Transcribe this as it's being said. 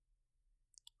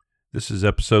This is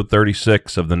episode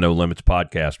 36 of the No Limits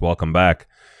podcast. Welcome back.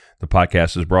 The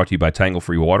podcast is brought to you by Tangle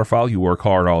Free Waterfowl. You work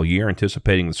hard all year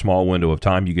anticipating the small window of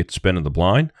time you get to spend in the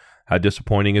blind. How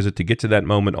disappointing is it to get to that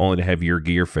moment only to have your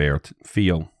gear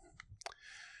fail?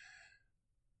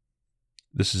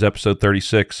 This is episode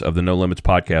 36 of the No Limits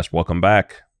podcast. Welcome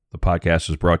back. The podcast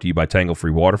is brought to you by Tangle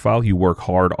Free Waterfowl. You work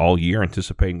hard all year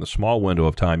anticipating the small window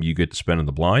of time you get to spend in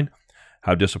the blind.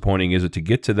 How disappointing is it to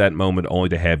get to that moment only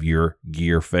to have your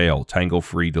gear fail? Tangle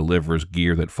Free delivers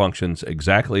gear that functions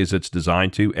exactly as it's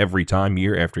designed to every time,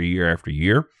 year after year after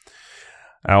year.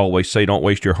 I always say don't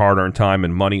waste your hard-earned time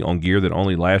and money on gear that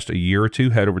only lasts a year or two.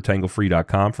 Head over to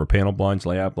tanglefree.com for panel blinds,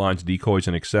 layout blinds, decoys,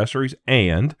 and accessories.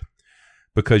 And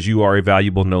because you are a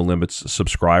valuable No Limits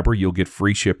subscriber, you'll get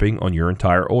free shipping on your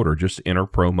entire order. Just enter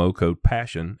promo code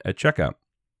PASSION at checkout.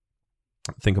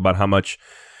 Think about how much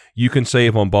you can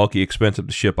save on bulky,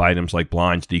 expensive-to-ship items like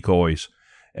blinds, decoys,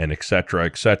 and etc.,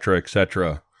 etc.,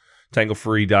 etc.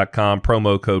 TangleFree.com,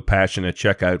 promo code PASSION at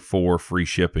checkout for free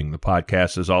shipping. The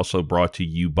podcast is also brought to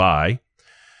you by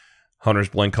Hunter's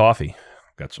Blend Coffee.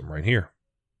 Got some right here.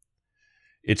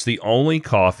 It's the only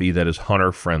coffee that is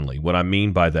hunter-friendly. What I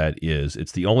mean by that is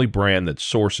it's the only brand that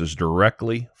sources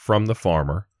directly from the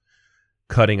farmer,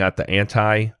 cutting out the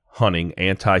anti-hunting,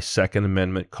 anti-Second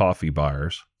Amendment coffee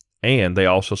buyers. And they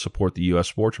also support the U.S.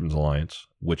 Sportsman's Alliance,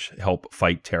 which help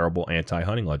fight terrible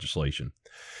anti-hunting legislation.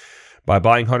 By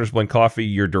buying Hunter's Blend Coffee,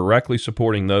 you're directly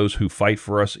supporting those who fight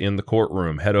for us in the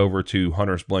courtroom. Head over to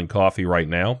Hunter's Blend Coffee right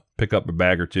now. Pick up a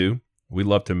bag or two. We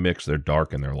love to mix their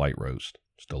dark and their light roast.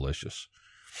 It's delicious.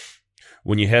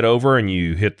 When you head over and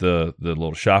you hit the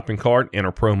little shopping cart,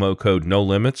 enter promo code No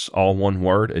Limits, all one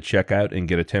word, at checkout and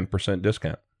get a 10%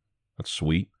 discount. That's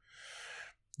sweet.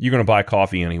 You're going to buy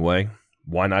coffee anyway.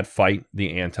 Why not fight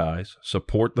the antis,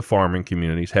 support the farming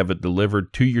communities, have it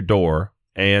delivered to your door,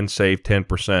 and save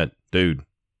 10%? Dude,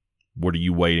 what are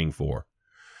you waiting for?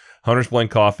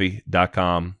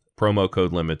 HuntersBlendCoffee.com, promo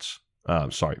code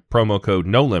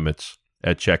No Limits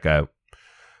at checkout.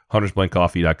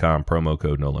 HuntersBlendCoffee.com, promo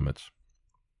code No Limits.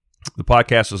 The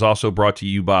podcast is also brought to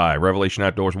you by Revelation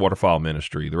Outdoors Waterfowl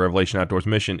Ministry. The Revelation Outdoors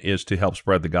mission is to help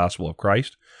spread the gospel of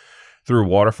Christ through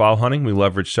waterfowl hunting. We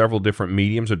leverage several different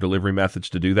mediums or delivery methods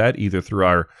to do that, either through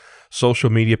our social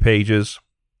media pages,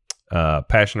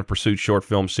 Passionate Pursuit short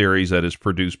film series that is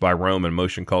produced by Rome and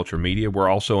Motion Culture Media. We're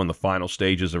also in the final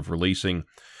stages of releasing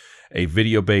a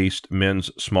video-based men's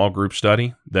small group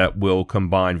study that will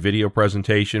combine video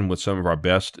presentation with some of our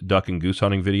best duck and goose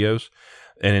hunting videos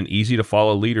and an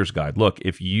easy-to-follow leader's guide. Look,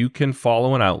 if you can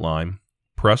follow an outline,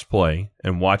 press play,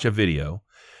 and watch a video,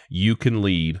 you can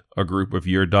lead a group of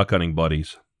your duck hunting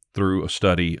buddies through a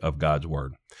study of God's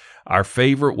Word. Our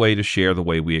favorite way to share the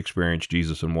way we experience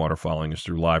Jesus in waterfowling is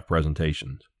through live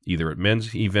presentations, either at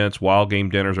men's events, wild game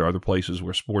dinners, or other places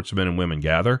where sportsmen and women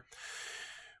gather.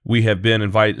 We have been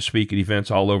invited to speak at events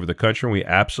all over the country, and we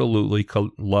absolutely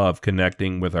love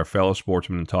connecting with our fellow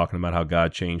sportsmen and talking about how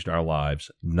God changed our lives,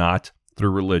 not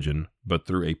through religion, but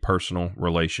through a personal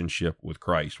relationship with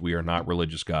Christ. We are not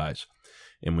religious guys.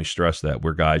 And we stress that.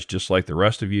 We're guys just like the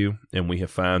rest of you, and we have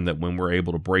found that when we're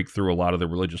able to break through a lot of the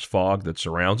religious fog that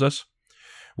surrounds us,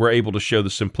 we're able to show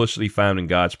the simplicity found in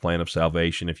God's plan of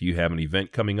salvation. If you have an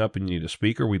event coming up and you need a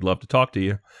speaker, we'd love to talk to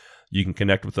you. You can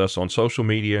connect with us on social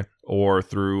media or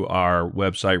through our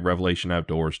website,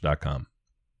 revelationoutdoors.com.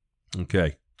 Okay,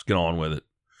 let's get on with it.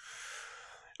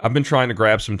 I've been trying to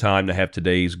grab some time to have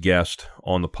today's guest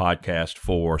on the podcast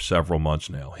for several months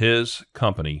now. His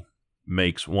company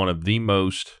makes one of the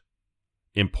most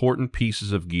important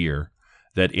pieces of gear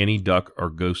that any duck or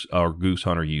goose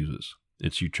hunter uses.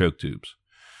 It's your choke tubes.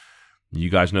 You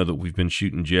guys know that we've been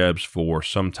shooting Jebs for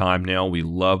some time now. We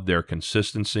love their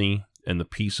consistency and the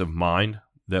peace of mind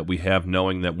that we have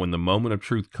knowing that when the moment of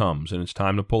truth comes and it's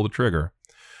time to pull the trigger,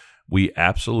 we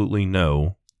absolutely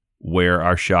know where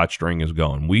our shot string is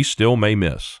going. We still may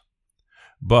miss,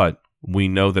 but we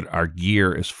know that our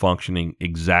gear is functioning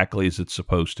exactly as it's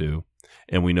supposed to,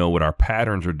 and we know what our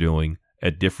patterns are doing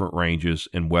at different ranges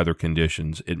and weather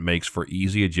conditions. It makes for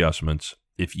easy adjustments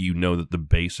if you know that the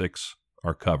basics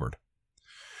are covered.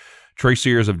 Trey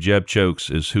Sears of Jeb Chokes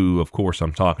is who, of course,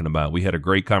 I'm talking about. We had a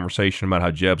great conversation about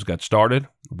how Jebs got started,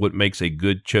 what makes a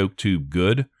good choke tube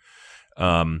good,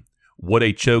 what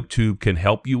a choke tube can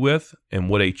help you with, and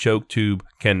what a choke tube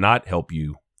cannot help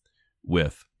you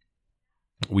with.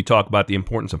 We talk about the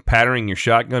importance of patterning your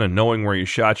shotgun and knowing where your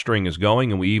shot string is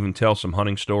going, and we even tell some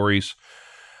hunting stories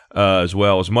as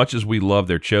well. As much as we love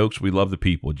their chokes, we love the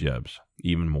people at Jebs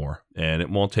even more, and it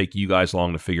won't take you guys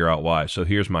long to figure out why. So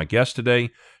here's my guest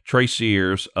today, Trey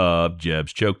Sears of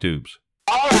Jebs Choke Tubes.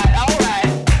 All right.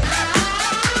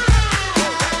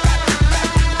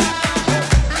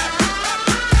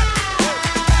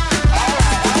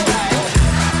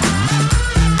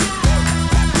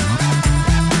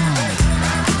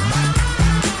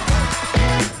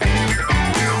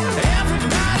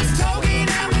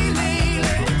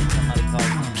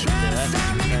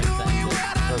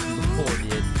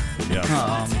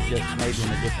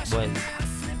 different ways.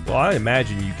 Well, I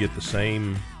imagine you get the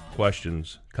same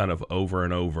questions kind of over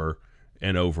and over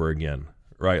and over again,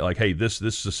 right? Like, hey, this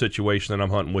is a situation that I'm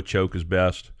hunting. What choke is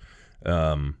best?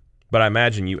 But I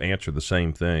imagine you answer the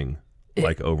same thing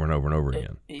like over and over and over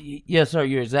again. Yes, sir,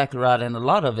 you're exactly right. And a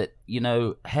lot of it,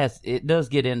 it does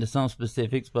get into some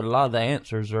specifics, but a lot of the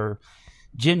answers are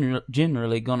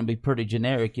generally going to be pretty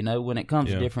generic. When it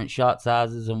comes to different shot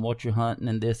sizes and what you're hunting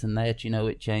and this and that,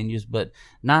 it changes. But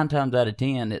 9 times out of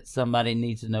 10, it's somebody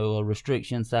needs to know a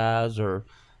restriction size, or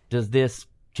does this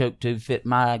choke tube fit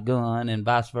my gun, and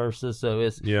vice versa. So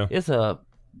a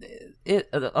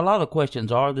lot of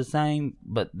questions are the same,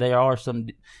 but there are some,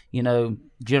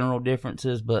 general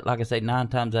differences. But like I say, 9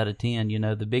 times out of 10,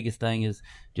 the biggest thing is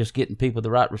just getting people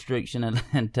the right restriction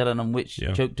and telling them which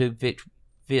choke tube fits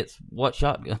what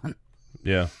shotgun.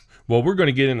 Yeah. Well, we're going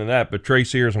to get into that, but Trey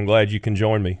Sears, I'm glad you can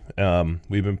join me.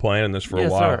 We've been planning this for a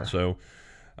while, sir. So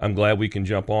I'm glad we can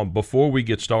jump on. Before we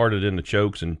get started into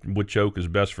chokes and what choke is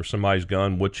best for somebody's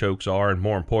gun, what chokes are, and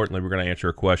more importantly, we're going to answer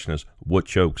a question is what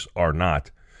chokes are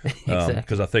not. Exactly.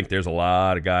 Because I think there's a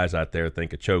lot of guys out there that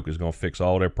think a choke is going to fix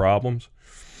all their problems.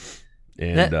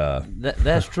 And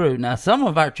that's true. Now, some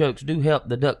of our chokes do help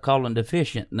the duck calling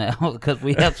deficient now, because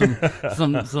we have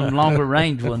some longer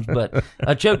range ones. But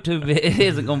a choke tube, it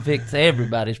isn't going to fix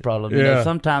everybody's problem.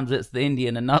 Sometimes it's the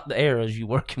Indian and not the arrows you're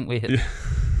working with.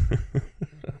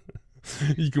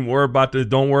 You can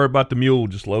don't worry about the mule,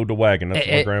 just load the wagon. That's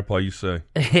what my grandpa used to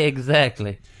say.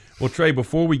 Exactly. Well, Trey,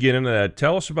 before we get into that,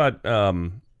 tell us about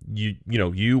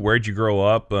you. Where'd you grow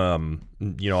up?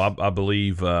 I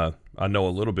believe I know a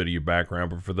little bit of your background,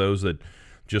 but for those that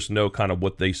just know kind of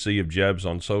what they see of Jebs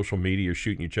on social media or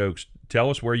shooting your chokes,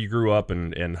 tell us where you grew up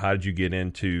and how did you get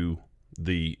into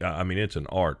it's an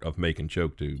art of making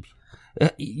choke tubes.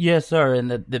 Yes, sir. And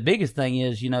the biggest thing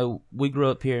is, we grew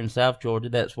up here in South Georgia.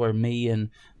 That's where me and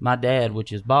my dad,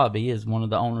 which is Bobby, is one of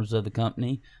the owners of the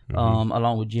company,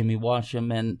 along with Jimmy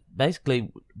Washam. And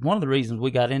basically, one of the reasons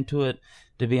we got into it,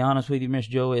 to be honest with you, Miss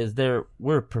Joe, is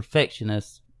we're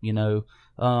perfectionists, being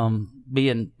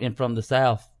from the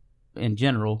South in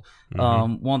general.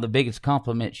 One of the biggest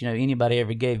compliments, anybody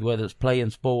ever gave, whether it's playing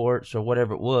sports or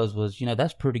whatever it was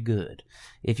that's pretty good.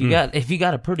 If you got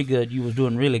a pretty good, you was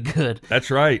doing really good. That's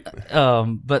right.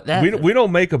 But that we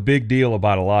don't make a big deal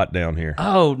about a lot down here.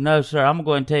 Oh no, sir. I'm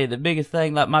going to tell you the biggest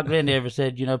thing. Like my granddad ever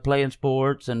said, playing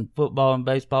sports and football and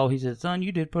baseball. He said, "Son,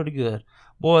 you did pretty good."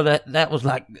 Boy, that was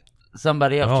like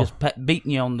somebody else just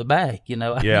beating you on the back. You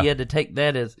had to take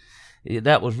that as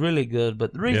that was really good.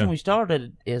 But the reason we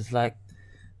started is like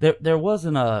there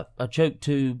wasn't a choke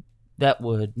tube that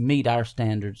would meet our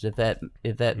standards, if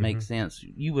that makes sense.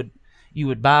 You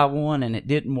would buy one and it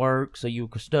didn't work, so you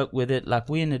were stuck with it. Like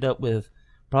we ended up with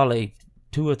probably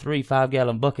 2 or 3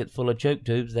 5-gallon buckets full of choke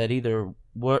tubes that either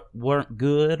weren't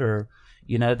good or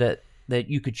that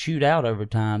you could shoot out over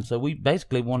time. So we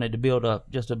basically wanted to build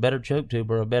up just a better choke tube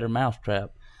or a better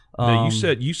mousetrap. Now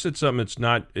you said something. It's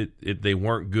not they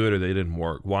weren't good or they didn't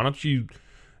work. Why don't you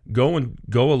go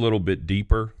a little bit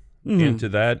deeper into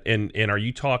that? And are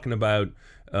you talking about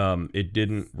it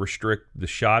didn't restrict the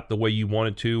shot the way you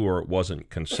wanted to, or it wasn't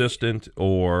consistent,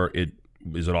 or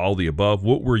is it all the above?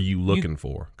 What were you looking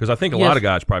for? Because I think a lot of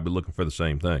guys probably looking for the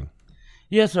same thing.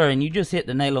 Yes, sir. And you just hit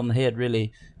the nail on the head.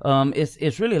 Really,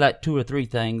 it's really like 2 or 3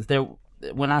 things.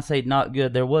 When I say not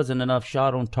good, there wasn't enough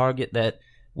shot on target that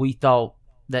we thought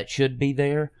that should be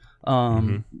there.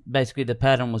 Basically the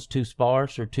pattern was too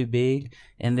sparse or too big.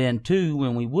 And then 2,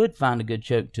 when we would find a good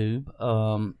choke tube,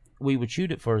 we would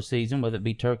shoot it for a season, whether it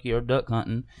be turkey or duck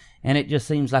hunting, and it just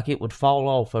seems like it would fall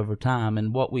off over time.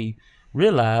 And what we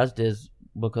realized is,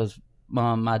 because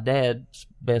my dad's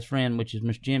best friend, which is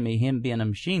Miss Jimmy, him being a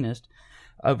machinist,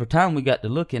 over time we got to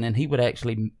looking, and he would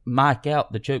actually mic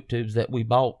out the choke tubes that we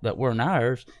bought that weren't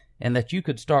ours, and that you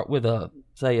could start with a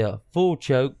full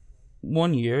choke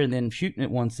one year and then shooting it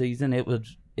one season,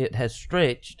 it has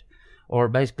stretched, or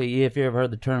basically, if you ever heard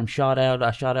the term I shot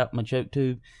out my choke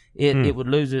tube, it would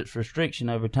lose its restriction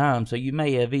over time. So you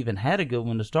may have even had a good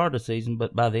one to start a season,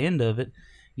 but by the end of it,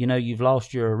 you've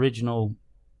lost your original,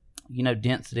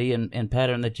 density and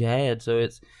pattern that you had. So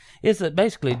it's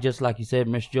basically just like you said,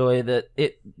 Miss Joy, that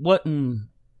it wasn't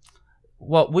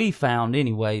what we found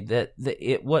anyway, that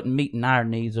it wasn't meeting our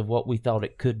needs of what we thought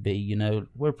it could be.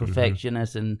 We're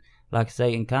perfectionists, and like I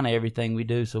say, in kind of everything we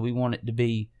do, so we want it to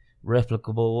be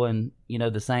replicable and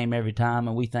the same every time.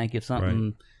 And we think if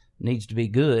something needs to be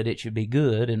good, it should be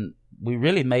good. And we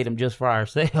really made them just for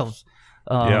ourselves.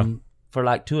 For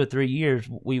like 2 or 3 years,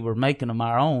 we were making them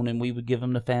our own, and we would give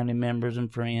them to family members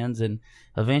and friends. And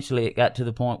eventually, it got to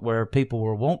the point where people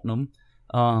were wanting them.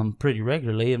 pretty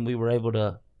regularly, and we were able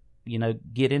to,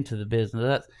 get into the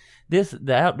business.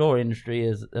 The outdoor industry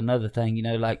is another thing,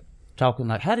 like talking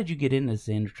like, how did you get in this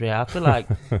industry? I feel like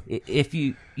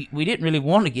we didn't really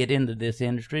want to get into this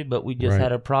industry, but we just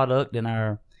had a product and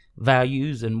our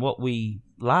values and what we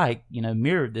like,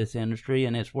 mirrored this industry,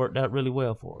 and it's worked out really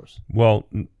well for us. Well,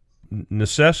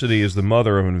 necessity is the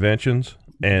mother of inventions,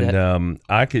 and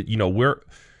I could, we're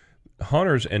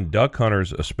hunters and duck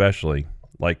hunters especially,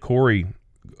 like Corey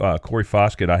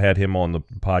Foskett. I had him on the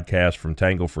podcast from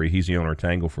Tangle Free. He's the owner of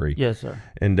Tangle Free. Yes, sir.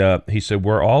 And he said,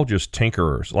 we're all just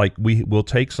tinkerers. Like we'll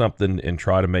take something and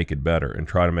try to make it better and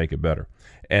try to make it better.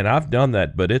 And I've done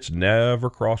that, but it's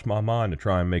never crossed my mind to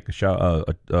try and make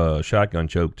a shotgun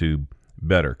choke tube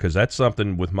better, because that's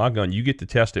something with my gun, you get to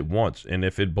test it once, and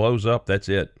if it blows up, that's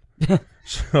it.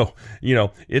 So,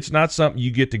 it's not something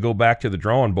you get to go back to the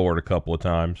drawing board a couple of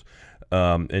times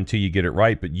until you get it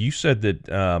right. But you said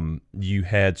that you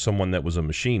had someone that was a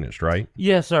machinist, right?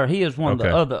 Yes, sir. He is one of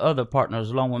the other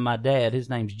partners, along with my dad. His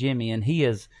name's Jimmy, and he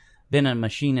has been a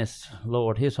machinist,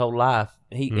 Lord, his whole life.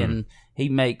 And he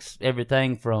makes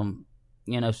everything from,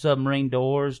 submarine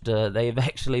doors to, they've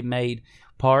actually made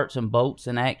parts and bolts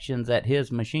and actions at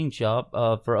his machine shop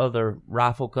for other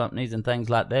rifle companies and things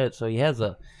like that. So he has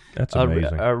a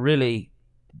really,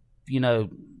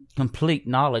 complete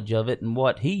knowledge of it. And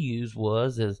what he used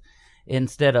is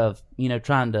instead of,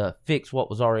 trying to fix what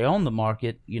was already on the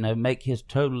market, make a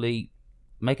totally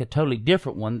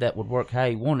different one that would work how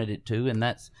he wanted it to. And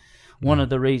that's one of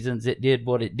the reasons it did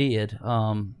what it did.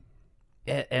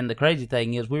 And the crazy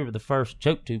thing is, we were the first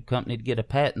choke tube company to get a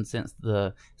patent since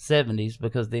the 70s,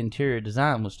 because the interior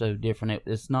design was so different.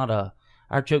 It's not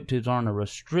our choke tubes aren't a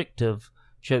restrictive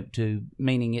choke tube,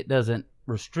 meaning it doesn't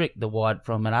restrict the wad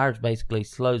from it. Ours basically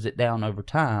slows it down over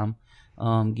time,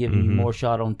 giving you more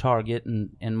shot on target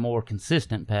and more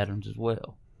consistent patterns as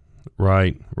well.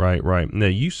 Right. Now,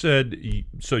 you said,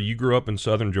 so you grew up in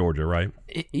southern Georgia, right?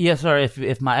 Yes, sir,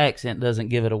 if my accent doesn't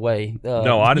give it away.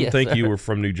 No, I didn't think you were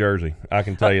from New Jersey. I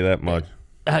can tell you that much.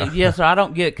 Yes, sir, I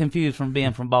don't get confused from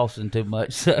being from Boston too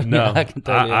much. So, no, I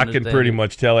can pretty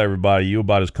much tell everybody you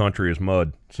about as country as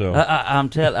mud. So I'm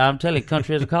telling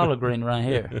country as a collard green right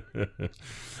here.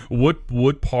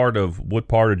 What part of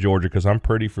Georgia? Because I'm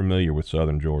pretty familiar with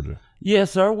southern Georgia.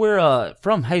 Yes, sir. We're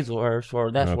from Hazelhurst,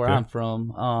 or that's where I'm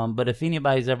from. But if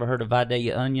anybody's ever heard of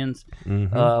Vidalia Onions,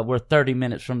 we're 30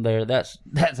 minutes from there. That's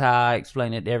how I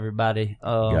explain it to everybody.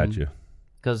 Gotcha.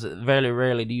 Because very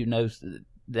rarely do you know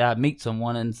that I meet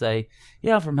someone and say,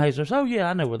 "Yeah, I'm from Hazelhurst." Oh, yeah,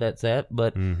 I know where that's at.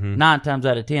 But 9 times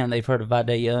out of 10, they've heard of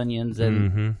Vidalia Onions,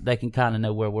 and they can kind of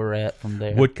know where we're at from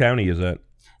there. What county is that?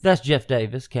 That's Jeff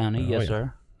Davis County. Yes,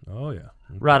 sir. Oh, yeah.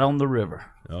 Okay. Right on the river.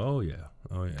 Oh, yeah.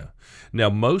 Now,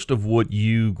 most of what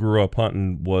you grew up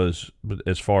hunting was,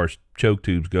 as far as choke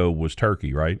tubes go, was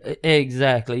turkey, right?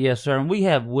 Exactly, yes, sir. And we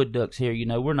have wood ducks here.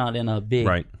 We're not in a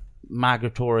big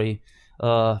migratory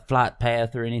flight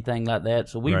path or anything like that.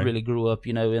 So we really grew up,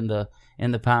 in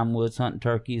the pine woods hunting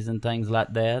turkeys and things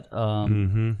like that.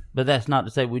 But that's not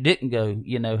to say we didn't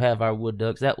go, have our wood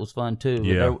ducks. That was fun too.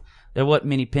 Yeah. There wasn't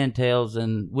many pintails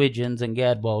and widgeons and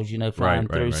gadwalls, flying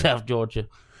through South Georgia.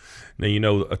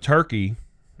 Now, a turkey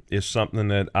is something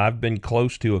that I've been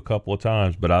close to a couple of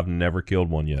times, but I've never killed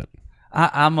one yet.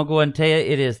 I'm going to go ahead and tell you,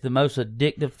 it is the most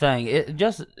addictive thing.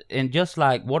 Just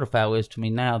like waterfowl is to me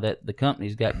now that the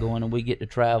company's got going and we get to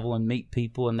travel and meet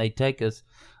people and they take us,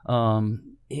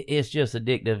 it's just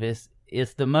addictive.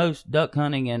 It's the most duck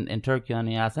hunting and turkey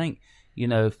hunting, I think,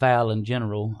 fowl in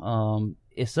general.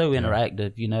 It's so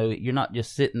interactive, you're not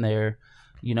just sitting there,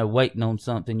 waiting on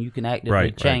something. You can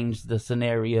actively change the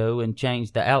scenario and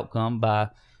change the outcome by,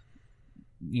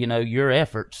 your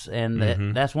efforts. And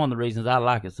that's one of the reasons I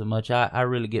like it so much. I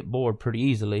really get bored pretty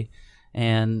easily.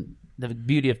 And the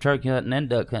beauty of turkey hunting and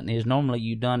duck hunting is normally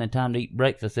you're done in time to eat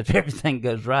breakfast if everything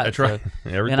goes right. That's right.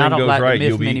 Everything and I don't goes like right. to miss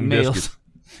You'll be many eating meals. biscuits.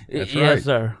 That's right. Yes,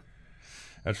 sir.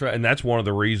 That's right. And that's one of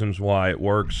the reasons why it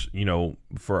works,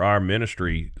 for our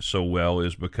ministry so well,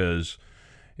 is because,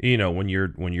 when you're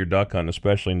duck hunting,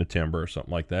 especially in the timber or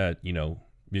something like that,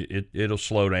 it'll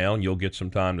slow down. You'll get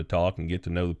some time to talk and get to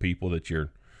know the people that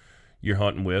you're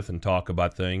hunting with and talk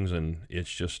about things. And it's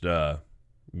just, there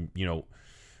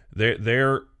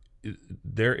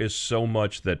is so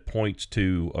much that points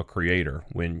to a creator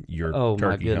when you're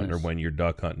turkey hunting or when you're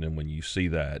duck hunting, and when you see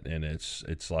that, and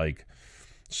it's like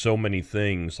so many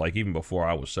things, like even before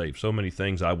I was saved, so many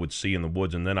things I would see in the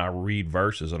woods, and then I read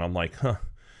verses and I'm like,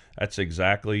 that's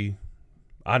exactly,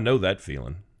 I know that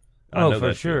feeling.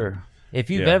 For sure. If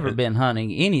you've ever been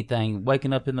hunting anything,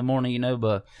 waking up in the morning,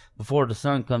 but before the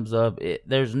sun comes up,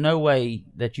 there's no way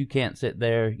that you can't sit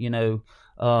there, no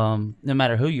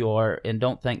matter who you are, and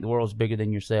don't think the world's bigger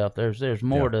than yourself. There's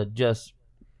more to just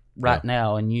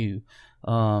now in you.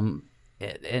 And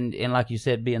like you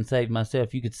said, being saved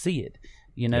myself, you could see it.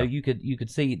 You could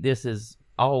see this is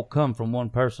all come from one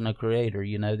person, a creator.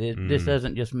 This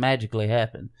doesn't just magically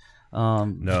happen.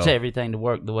 It's everything to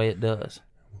work the way it does.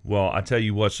 Well, I tell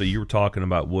you what, so you were talking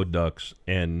about wood ducks,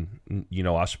 and,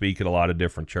 I speak at a lot of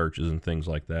different churches and things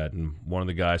like that, and one of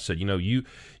the guys said,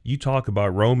 you talk about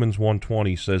Romans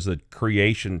 1:20 says that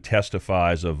creation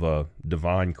testifies of a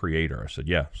divine creator. I said,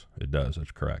 yes, it does.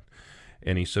 That's correct.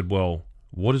 And he said, well,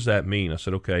 what does that mean? I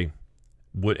said, okay.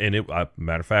 Matter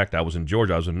of fact, I was in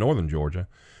Georgia. I was in northern Georgia.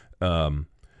 But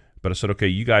I said, okay,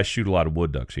 you guys shoot a lot of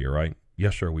wood ducks here, right?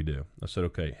 Yes, sir, we do. I said,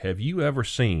 okay, have you ever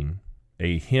seen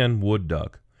a hen wood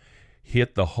duck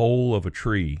hit the hole of a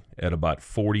tree at about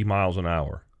 40 miles an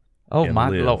hour? Oh, my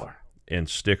Lord. And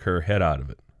stick her head out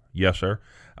of it? Yes, sir.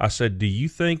 I said, do you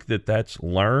think that that's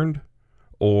learned,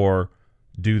 or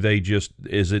do they just,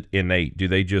 is it innate? Do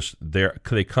they just,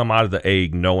 they come out of the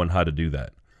egg knowing how to do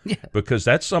that? Yeah. Because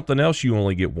that's something else you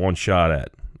only get one shot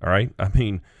at, all right? I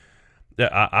mean,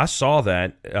 I saw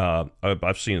that.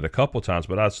 I've seen it a couple of times,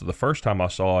 but the first time I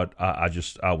saw it,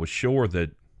 I was sure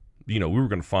that, we were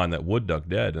going to find that wood duck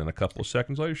dead, and a couple of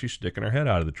seconds later, she's sticking her head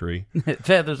out of the tree.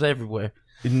 Feathers everywhere.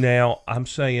 Now, I'm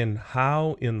saying,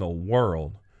 how in the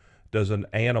world does an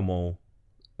animal,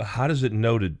 how does it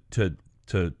know to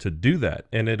do that?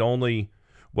 And it only,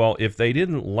 well, if they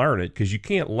didn't learn it, because you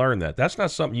can't learn that. That's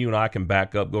not something you and I can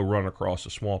back up, go run across the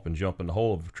swamp and jump in the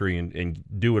hole of a tree and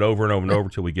do it over and over and over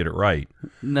till we get it right.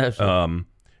 No, sir.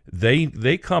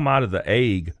 They come out of the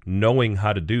egg knowing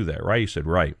how to do that, right? You said,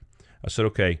 right. I said,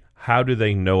 okay, how do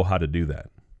they know how to do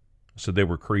that? So they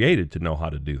were created to know how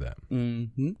to do that.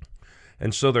 Mm-hmm.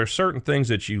 And so there's certain things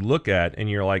that you look at and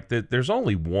you're like, there's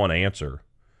only one answer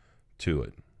to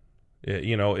it.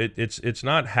 It's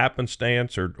not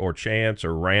happenstance or chance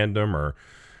or random, or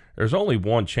there's only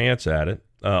one chance at it,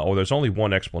 or there's only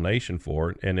one explanation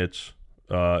for it, and it's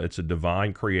a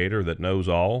divine creator that knows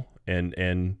all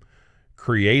and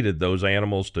created those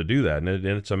animals to do that. And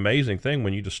it's an amazing thing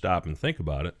when you just stop and think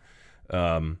about it.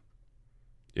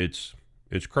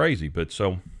 It's crazy, but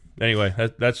so anyway,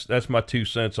 that's my 2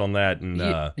 cents on that.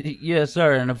 And yes,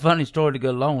 sir. And a funny story to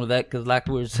go along with that, because like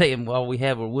we were saying, while we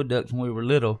have our wood ducks when we were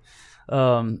little,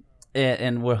 and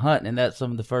we're hunting, and that's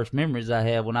some of the first memories I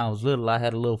have. When I was little, I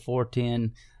had a little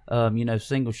 410,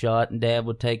 single shot, and Dad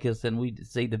would take us, and we'd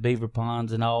see the beaver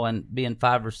ponds and all. And being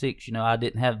 5 or 6, I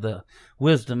didn't have the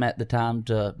wisdom at the time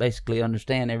to basically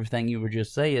understand everything you were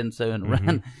just saying. So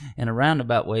in a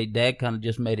roundabout way, Dad kind of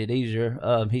just made it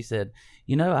easier. He said,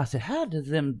 I said, how do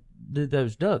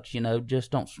those ducks,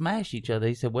 just don't smash each other?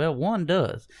 He said, well, one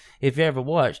does. If you ever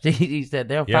watched, he said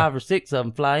there are 5 or 6 of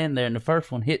them fly in there, and the first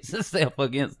one hits itself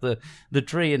against the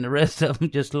tree, and the rest of them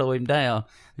just slow him down.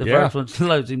 The first one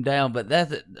slows him down. But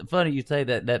that's funny you say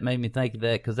that. That made me think of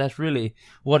that, because that's really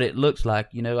what it looks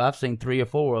like. I've seen 3 or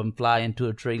 4 of them fly into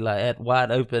a tree like that,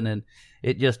 wide open, and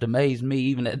it just amazed me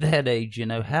even at that age.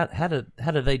 How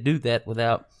do they do that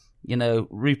without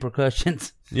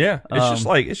repercussions? Yeah,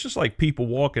 it's just like people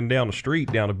walking down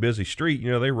a busy street.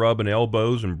 They rubbing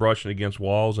elbows and brushing against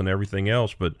walls and everything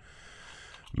else. But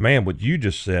man, what you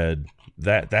just said,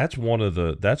 that's one of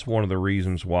the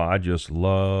reasons why I just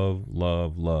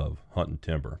love hunting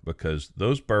timber, because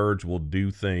those birds will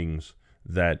do things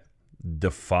that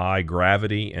defy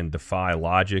gravity and defy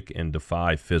logic and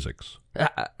defy physics.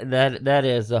 That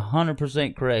is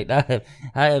 100% correct. I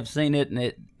have seen it,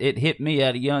 and it hit me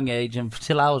at a young age, and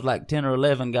until I was like 10 or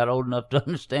 11, got old enough to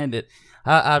understand it.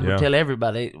 I would tell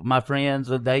everybody, my friends,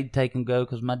 they'd take and go,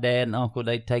 because my dad and uncle,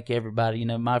 they'd take everybody,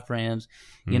 my friends,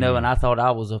 and I thought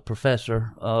I was a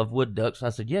professor of wood ducks.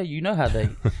 I said, yeah, how they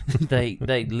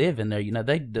they live in there.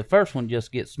 The first one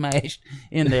just gets smashed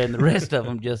in there, and the rest of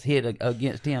them just hit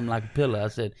against him like a pillow. I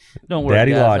said, don't worry,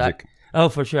 Daddy guys. logic. Oh,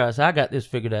 for sure. I said, I got this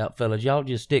figured out, fellas. Y'all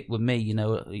just stick with me,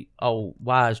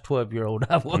 wise 12-year-old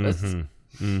I was.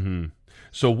 Mm-hmm.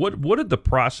 So what did the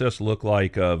process look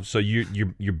like of, so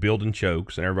you're building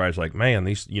chokes, and everybody's like, man,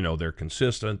 these, they're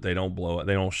consistent. They don't blow,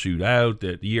 they don't shoot out.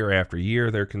 That year after year,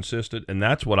 they're consistent. And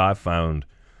that's what I found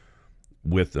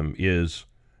with them is,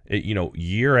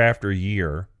 year after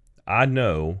year, I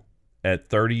know at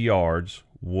 30 yards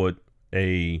what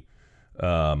a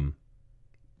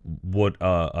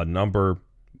number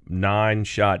 9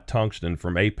 shot tungsten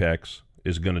from Apex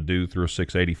is going to do through a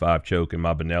 685 choke in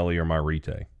my Benelli or my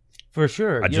Rite. For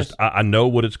sure. I know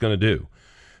what it's going to do.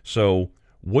 So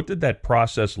What did that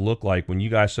process look like when you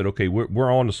guys said, okay,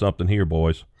 we're on to something here,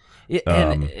 boys?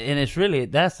 And it's really,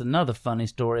 that's another funny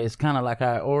story. It's kind of like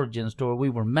our origin story. We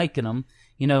were making them,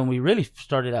 and we really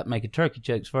started out making turkey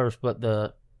chokes first, but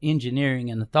the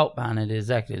engineering and the thought behind it is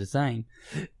exactly the same.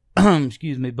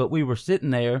 Excuse me. But we were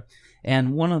sitting there,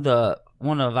 and one of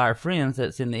our friends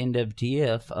that's in the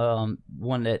NWTF,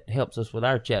 one that helps us with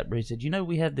our chapter, he said,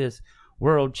 we had this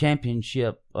world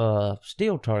championship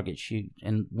steel target shoot,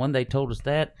 and when they told us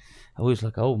that, I was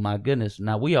like, oh my goodness.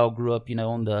 Now we all grew up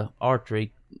on the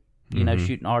archery,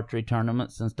 shooting archery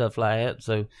tournaments and stuff like that,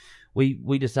 so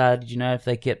we decided, if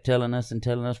they kept telling us,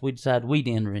 we decided we'd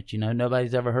enter it.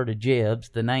 Nobody's ever heard of Jebs.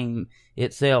 The name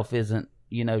itself isn't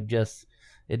just,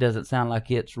 it doesn't sound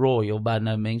like it's royal by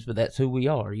no means, but that's who we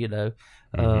are.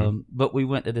 But we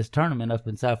went to this tournament up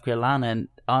in South Carolina, and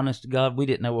honest to God, we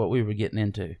didn't know what we were getting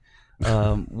into.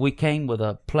 We came with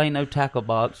a Plano tackle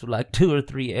box with like 2 or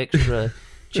 3 extra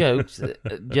chokes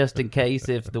just in case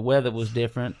if the weather was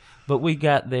different. But we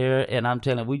got there, and I'm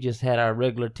telling you, we just had our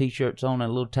regular T-shirts on and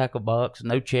a little tackle box,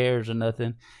 no chairs or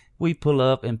nothing. We pull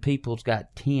up, and people's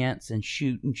got tents and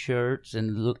shooting shirts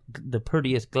and the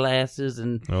prettiest glasses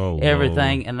and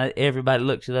everything. Lord. And everybody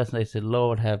looks at us, and they said,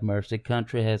 Lord have mercy,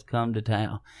 country has come to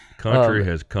town. Country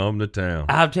has come to town.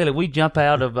 I'll tell you, we jump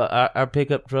out of our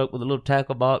pickup truck with a little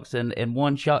tackle box and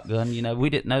one shotgun.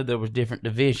 We didn't know there was different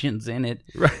divisions in it.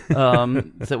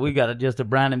 Right. So we got just a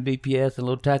Browning BPS and a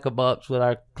little tackle box with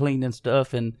our cleaning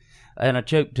stuff and a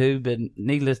choke tube. And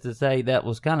needless to say, that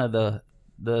was kind of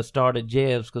the start of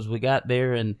Jebs, because we got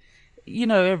there and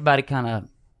everybody kind of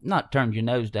not turned your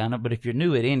nose down it, but if you're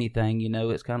new at anything,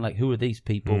 it's kind of like, who are these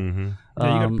people? Mm-hmm.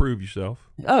 Yeah, you got to prove yourself.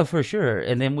 Oh, for sure.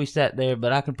 And then we sat there,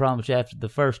 but I can promise you, after the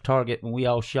first target when we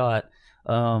all shot,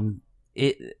 after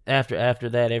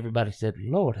that everybody said,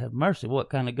 Lord have mercy, what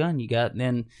kind of gun you got? And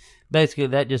then basically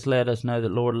that just let us know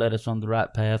that Lord led us on the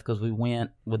right path, because we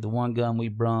went with the one gun we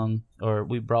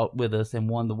brought with us and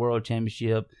won the world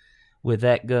championship with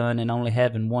that gun, and only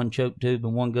having one choke tube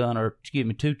and one gun, or excuse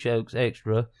me, 2 chokes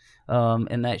extra,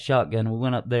 in that shotgun. We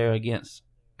went up there against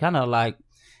kind of like,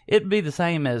 it'd be the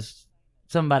same as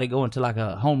somebody going to like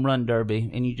a home run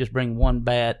derby, and you just bring one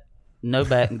bat, no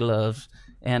batting gloves,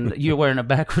 and you're wearing a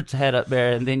backwards hat up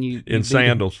there, and then you in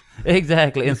sandals,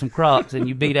 exactly, and some Crocs, and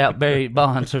you beat out Barry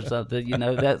Bonds or something.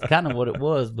 That's kind of what it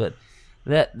was. But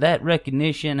that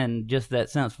recognition and just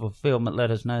that sense of fulfillment let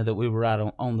us know that we were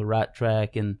right on the right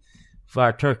track. And for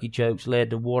our turkey chokes led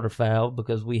to waterfowl,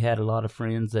 because we had a lot of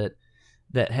friends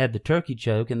that had the turkey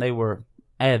choke, and they were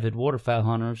avid waterfowl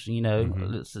hunters,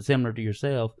 similar to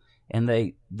yourself, and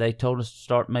they told us to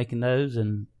start making those,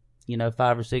 and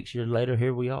 5 or 6 years later,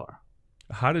 here we are.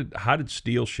 How did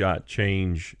steel shot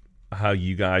change how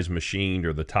you guys machined,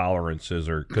 or the tolerances,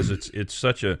 or because it's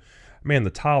such a, man, the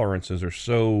tolerances are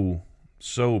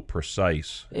so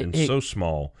precise and so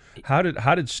small. How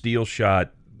did steel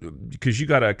shot, because you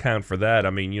got to account for that. I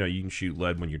mean, you can shoot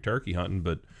lead when you're turkey hunting,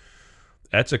 but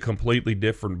that's a completely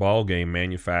different ball game,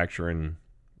 manufacturing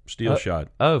steel shot.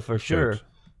 Oh, for sure.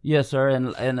 Yes, sir.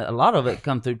 And a lot of it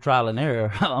come through trial and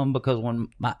error, because when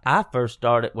I first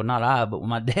started, well, not I, but when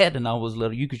my dad and I was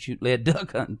little, you could shoot lead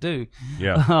duck hunting too.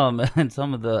 Yeah. And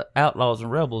some of the outlaws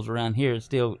and rebels around here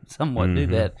still somewhat do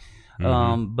that.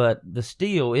 But the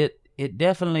steel, it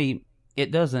definitely,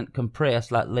 it doesn't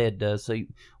compress like lead does. So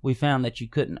we found that you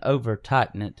couldn't over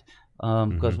tighten it,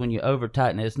 because when you over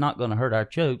tighten it, it's not going to hurt our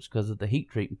chokes because of the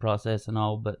heat treatment process and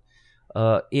all. But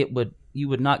you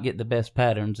would not get the best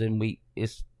patterns, and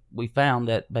we found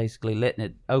that basically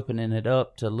opening it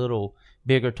up to little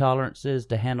bigger tolerances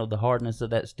to handle the hardness of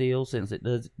that steel, since it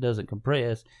doesn't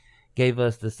compress, gave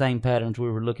us the same patterns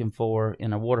we were looking for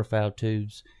in our waterfowl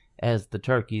tubes as the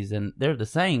turkeys. And they're the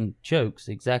same chokes,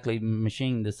 exactly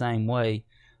machined the same way.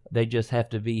 They just have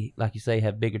to be, like you say,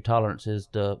 have bigger tolerances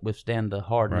to withstand the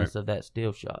hardness of that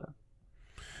steel shot.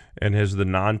 And has the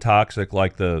non-toxic,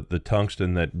 like the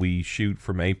tungsten that we shoot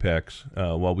from Apex,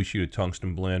 we shoot a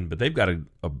tungsten blend, but they've got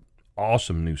a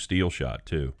awesome new steel shot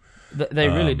too. They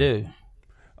really do.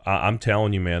 I'm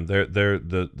telling you, man, they're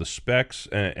the specs,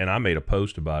 and I made a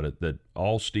post about it, that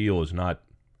all steel is not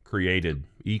created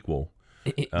equal.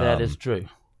 That is true.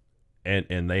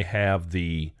 And they have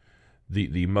the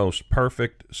most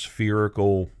perfect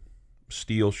spherical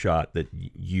steel shot that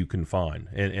you can find,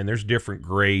 and there's different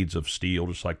grades of steel,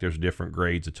 just like there's different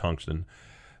grades of tungsten.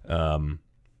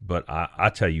 But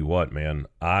I tell you what, man,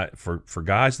 for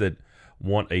guys that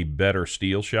want a better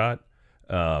steel shot,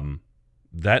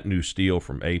 that new steel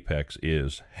from Apex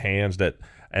is hands that,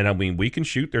 and I mean, we can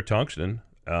shoot their tungsten,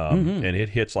 and it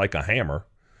hits like a hammer,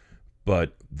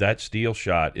 but that steel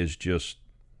shot is just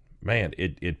man,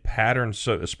 it patterns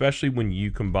so, especially when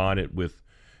you combine it with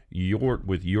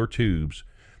your tubes.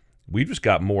 We've just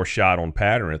got more shot on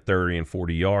pattern at 30 and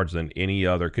 40 yards than any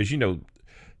other, because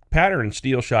pattern and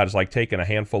steel shot is like taking a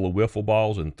handful of wiffle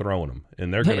balls and throwing them,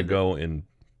 and they're going to go in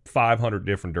 500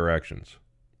 different directions.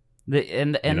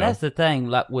 And that's the thing,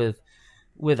 like with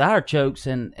our chokes,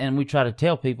 and we try to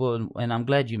tell people, and I'm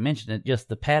glad you mentioned it, just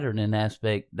the patterning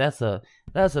aspect. That's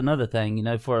another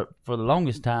thing. For the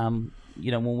longest time,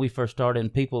 when we first started,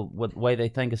 and people, with the way they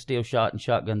think of steel shot and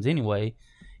shotguns anyway,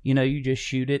 you just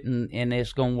shoot it and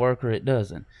it's going to work or it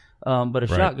doesn't. But a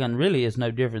shotgun really is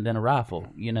no different than a rifle.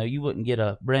 You wouldn't get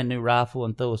a brand new rifle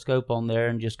and throw a scope on there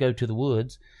and just go to the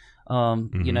woods.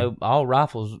 All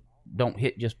rifles don't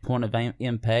hit just point of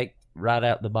impact right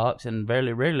out the box, and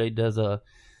very rarely does a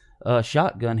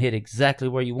shotgun hit exactly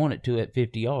where you want it to at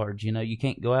 50 yards. You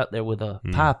can't go out there with a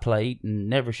pie plate and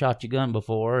never shot your gun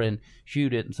before and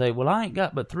shoot it and say, well, I ain't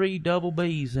got but 3 double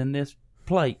B's in this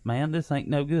plate, man. This ain't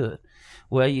no good.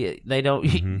 Well, they don't.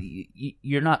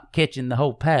 You're not catching the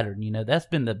whole pattern. That's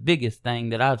been the biggest thing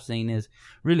that I've seen, is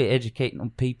really educating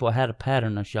people how to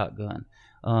pattern a shotgun.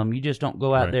 You just don't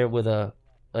go out there with a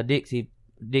Dixie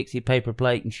paper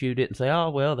plate and shoot it and say, oh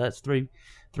well, that's three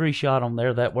shot on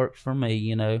there, that works for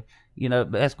me.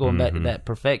 But that's going back to that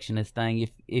perfectionist thing.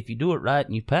 If you do it right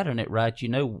and you pattern it right, you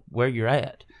know where you're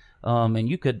at.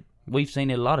 And we've seen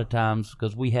it a lot of times,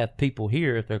 because we have people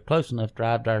here, if they're close enough,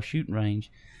 drive to our shooting range,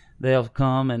 they'll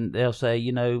come and they'll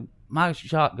say, my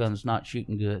shotgun's not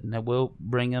shooting good. And we'll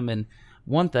bring them, and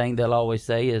one thing they'll always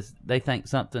say is they think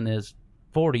something is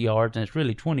 40 yards and it's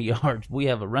really 20 yards. We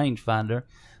have a rangefinder,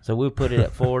 so we'll put it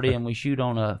at 40 and we shoot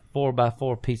on a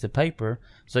 4x4 piece of paper,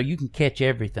 so you can catch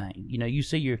everything. You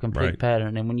see your complete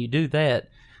pattern. And when you do that,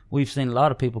 we've seen a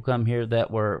lot of people come here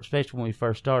that were, especially when we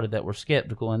first started, that were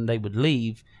skeptical, and they would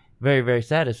leave very, very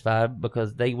satisfied,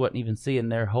 because they wasn't even seeing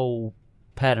their whole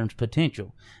pattern's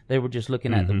potential. They were just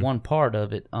looking at the one part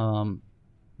of it.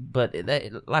 But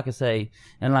like I say,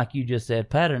 and like you just said,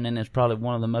 patterning is probably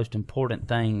one of the most important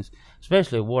things,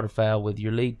 especially a waterfowl, with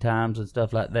your lead times and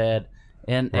stuff like that,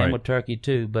 and with turkey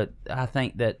too. But I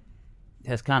think that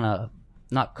has kind of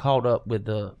not caught up with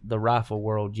the rifle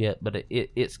world yet, but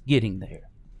it's getting there.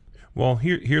 Well,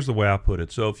 here's the way I put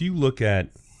it. So if you look at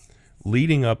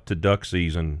leading up to duck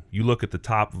season, you look at the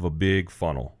top of a big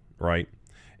funnel, right?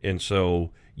 And so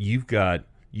you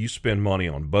spend money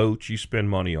on boats, you spend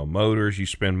money on motors, you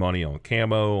spend money on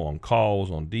camo, on calls,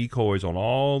 on decoys, on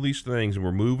all these things, and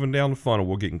we're moving down the funnel.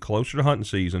 We're getting closer to hunting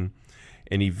season,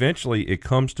 and eventually it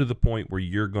comes to the point where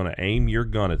you're going to aim your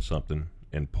gun at something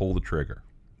and pull the trigger.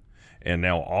 And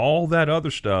now all that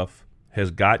other stuff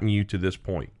has gotten you to this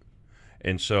point.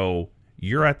 And so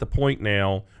you're at the point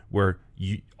now where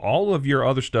all of your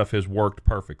other stuff has worked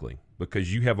perfectly,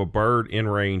 because you have a bird in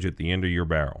range at the end of your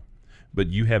barrel, but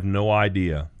you have no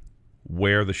idea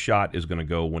where the shot is going to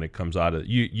go when it comes out of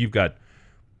you've got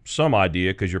some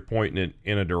idea because you're pointing it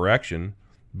in a direction,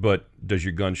 but does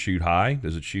your gun shoot high?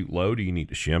 Does it shoot low? Do you need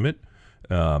to shim it?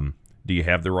 Do you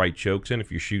have the right chokes in? If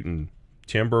you're shooting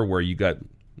timber where you got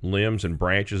limbs and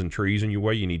branches and trees in your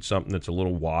way, you need something that's a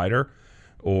little wider.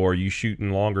 Or you shooting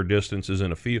longer distances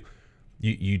in a field.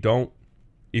 You don't,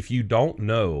 if you don't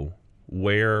know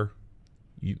where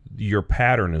your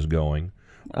pattern is going,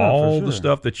 all the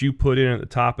stuff that you put in at the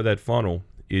top of that funnel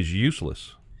is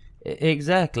useless.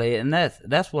 Exactly, and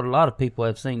that's what a lot of people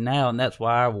have seen now, and that's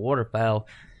why our waterfowl,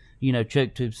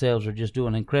 choke tube sales are just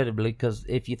doing incredibly. Because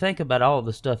if you think about all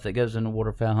the stuff that goes into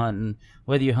waterfowl hunting,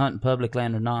 whether you're hunting public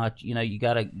land or not, you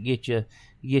got to get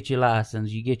your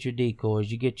license, you get your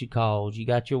decoys, you get your calls, you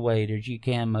got your waders, your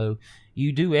camo.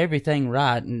 You do everything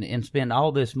right and spend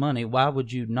all this money. Why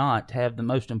would you not have the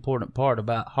most important part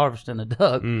about harvesting a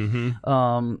duck?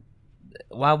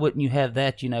 Why wouldn't you have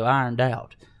that, ironed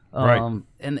out?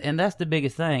 And that's the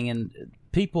biggest thing. And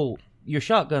people, your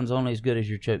shotgun's only as good as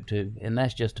your choke tube, and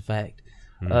that's just a fact.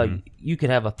 You could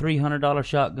have a $300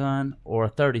 shotgun or a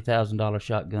 $30,000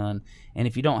 shotgun, and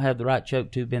if you don't have the right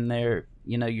choke tube in there,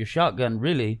 your shotgun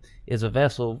really is a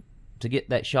vessel to get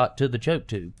that shot to the choke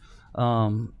tube.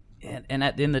 And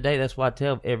at the end of the day, that's why I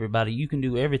tell everybody, you can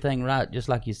do everything right, just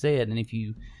like you said, and if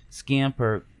you skimp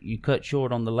or you cut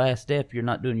short on the last step, you're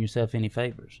not doing yourself any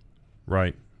favors.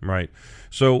 Right.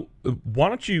 So why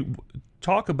don't you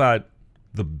talk about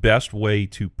the best way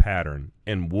to pattern,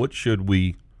 and what should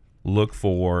we look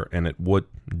for and at what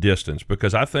distance?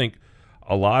 Because I think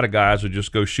a lot of guys would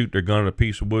just go shoot their gun at a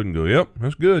piece of wood and go, yep,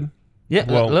 that's good. Yeah,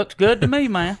 well, looks good to me,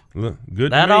 man.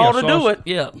 Good that to me. ought to do it,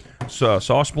 yeah. So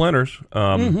saw splinters.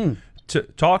 To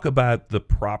talk about the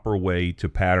proper way to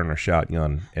pattern a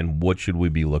shotgun, and what should we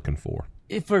be looking for?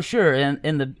 For sure,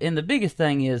 and the biggest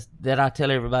thing is that I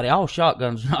tell everybody, all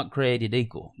shotguns are not created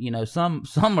equal. You know, some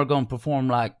are going to perform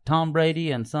like Tom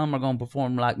Brady, and some are going to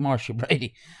perform like Marcia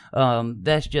Brady.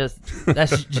 That's just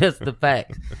the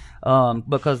fact,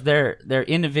 because they're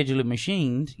individually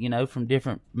machined, you know, from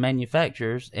different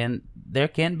manufacturers, and there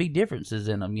can be differences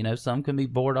in them. You know, some can be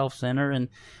bored off center, and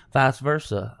vice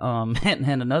versa.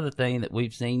 And another thing that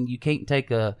we've seen, you can't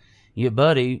take your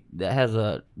buddy that has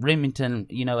a Remington,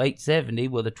 you know, 870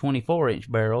 with a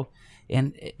 24-inch barrel,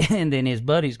 and then his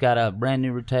buddy's got a brand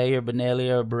new Rotay or Benelli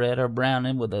or Beretta or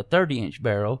Browning with a 30-inch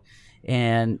barrel,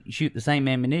 and shoot the same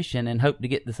ammunition and hope to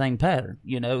get the same pattern.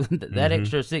 You know, that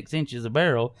extra 6 inches of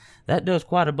barrel, that does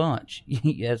quite a bunch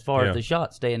as far as the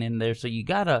shot staying in there. So you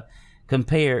gotta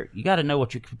compare. You gotta know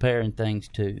what you're comparing things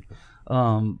to.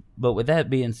 But with that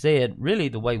being said, really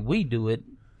the way we do it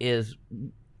is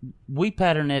we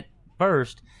pattern it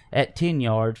first at 10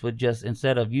 yards with just,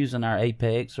 instead of using our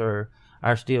Apex or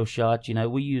our steel shots, you know,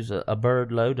 we use a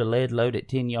bird load, a lead load at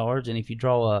 10 yards. And if you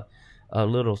draw a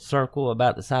little circle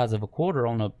about the size of a quarter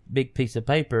on a big piece of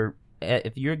paper,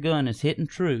 if your gun is hitting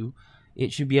true,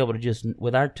 it should be able to just,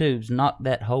 with our tubes, knock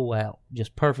that hole out,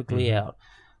 just perfectly out.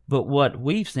 But what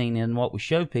we've seen and what we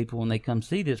show people when they come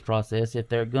see this process, if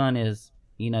their gun is,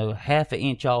 you know, half an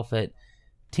inch off at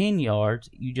 10 yards,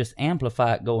 you just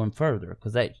amplify it going further,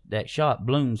 because that shot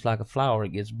blooms like a flower.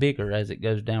 It gets bigger as it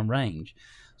goes down range.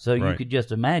 So you could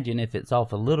just imagine if it's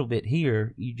off a little bit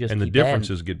here, you just and the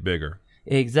differences get bigger.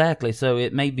 Exactly. So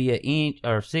it may be an inch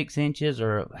or 6 inches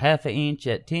or half an inch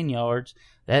at 10 yards.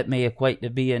 That may equate to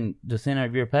being the center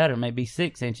of your pattern, maybe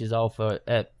 6 inches off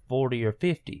at 40 or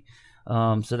 50.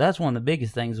 So that's one of the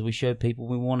biggest things we show people.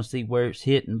 We want to see where it's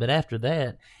hitting. But after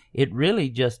that, it really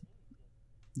just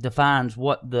defines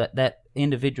what that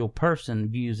individual person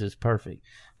views as perfect,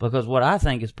 because what I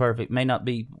think is perfect may not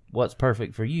be what's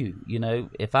perfect for you. You know,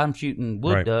 if I'm shooting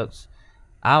wood ducks,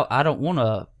 I don't want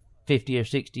a 50 or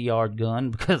 60 yard gun,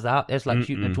 because it's like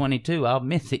shooting a 22. I'll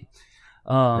miss it.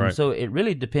 So it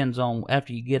really depends on,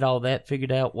 after you get all that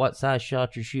figured out, what size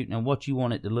shot you're shooting and what you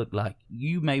want it to look like.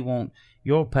 You may want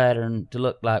your pattern to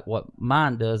look like what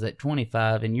mine does at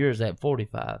 25 and yours at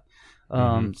 45.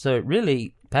 So it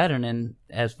really, patterning,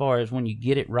 as far as when you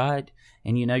get it right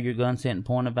and you know your gun setting,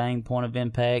 point of aim, point of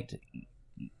impact,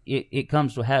 it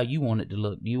comes to how you want it to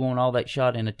look. Do you want all that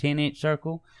shot in a 10-inch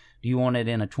circle? Do you want it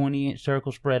in a 20-inch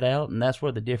circle spread out? And that's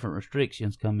where the different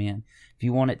restrictions come in. If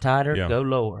you want it tighter, go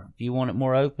lower. If you want it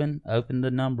more open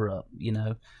the number up, you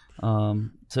know.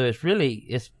 So it's really,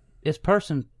 it's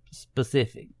person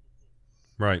specific.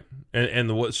 Right.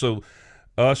 So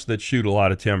us that shoot a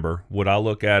lot of timber, what I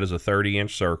look at is a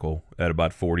 30-inch circle at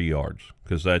about 40 yards,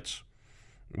 because that's,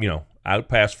 you know, out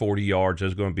past 40 yards,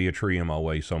 there's going to be a tree in my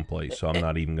way someplace. So I'm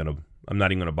not even going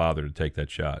to bother to take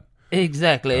that shot.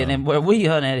 Exactly. And then where we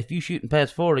hunt at, if you shooting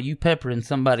past 40, you peppering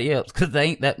somebody else, because there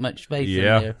ain't that much space in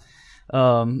there.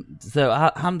 So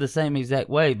I'm the same exact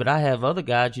way, but I have other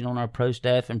guys, you know, on our pro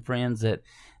staff and friends that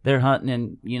they're hunting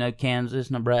in, you know,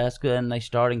 Kansas, Nebraska, and they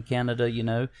start in Canada, you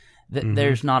know,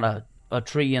 there's not a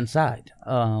tree in sight.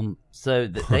 So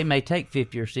they may take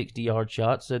 50 or 60 yard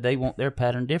shots, so they want their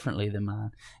pattern differently than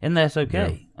mine. And that's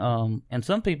okay. And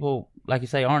some people, like you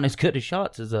say, aren't as good at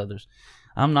shots as others.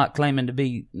 I'm not claiming to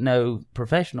be no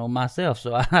professional myself,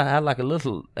 so I like a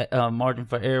little margin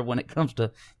for error when it comes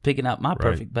to picking out my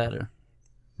perfect pattern.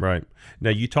 Right.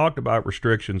 Now, you talked about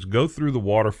restrictions. Go through the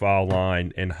waterfowl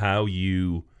line and how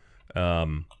you,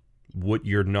 what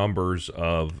your numbers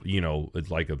of, you know, it's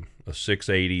like a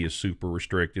 680 is super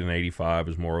restricted, and 85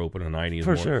 is more open, and 90 is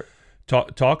more. For sure.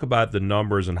 Talk about the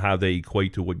numbers and how they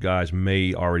equate to what guys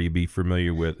may already be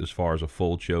familiar with as far as a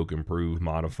full choke, improved,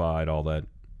 modified, all that.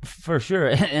 For sure.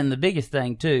 And the biggest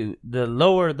thing, too, the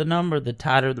lower the number, the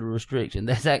tighter the restriction.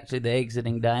 That's actually the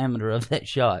exiting diameter of that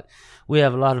shot. We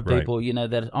have a lot of people, you know,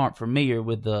 that aren't familiar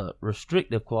with the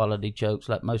restrictive quality chokes,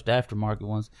 like most aftermarket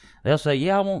ones. They'll say,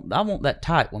 yeah, I want that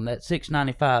tight one, that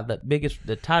 695, that biggest,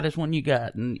 the tightest one you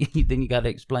got. And then you got to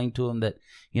explain to them that,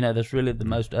 you know, that's really the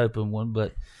most open one.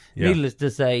 But needless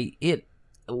to say,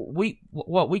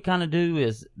 what we kind of do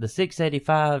is the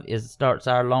 685 starts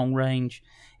our long range,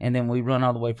 and then we run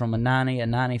all the way from a 90, a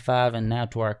 95, and now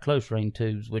to our close range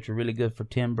tubes, which are really good for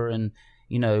timber and,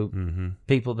 you know,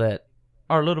 people that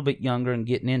are a little bit younger and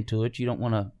getting into it. You don't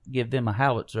want to give them a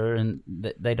howitzer and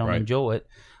they don't enjoy it.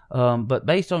 But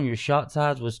based on your shot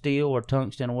size with steel or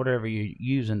tungsten or whatever you're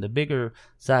using, the bigger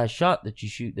size shot that you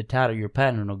shoot, the tighter your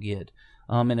pattern will get.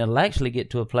 And it'll actually get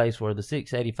to a place where the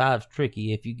 685 is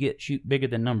tricky. If you shoot bigger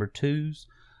than number 2s,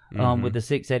 With the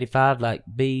 685, like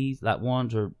Bs, like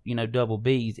ones or, double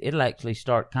Bs, it'll actually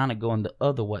start kind of going the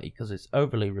other way because it's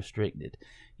overly restricted.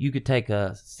 You could take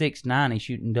a 690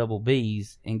 shooting double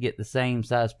Bs and get the same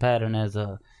size pattern as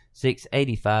a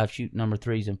 685 shooting number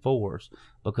 3s and 4s,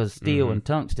 because steel and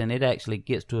tungsten, it actually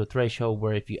gets to a threshold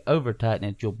where if you over tighten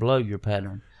it, you'll blow your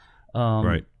pattern.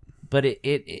 Right. But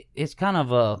it's kind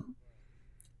of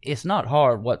it's not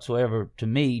hard whatsoever to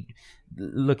me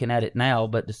looking at it now,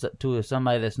 but to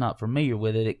somebody that's not familiar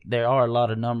with it, there are a lot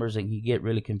of numbers and can get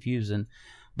really confusing.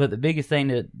 But the biggest thing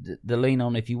to lean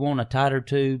on, if you want a tighter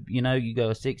tube, you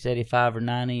go a 685 or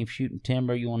 90. If shooting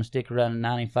timber, you want to stick around a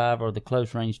 95 or the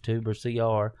close range tube or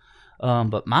CR.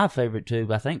 But my favorite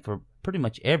tube, I think for pretty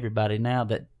much everybody now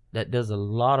that does a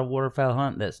lot of waterfowl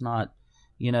hunt, that's not,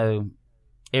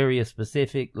 area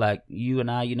specific, like you and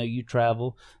I, you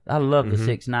travel. I love the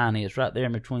 690. It's right there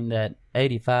in between that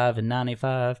 85 and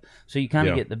 95. So you kind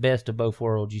of get the best of both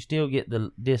worlds. You still get the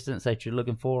distance that you're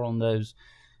looking for on those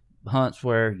hunts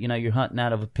where, you're hunting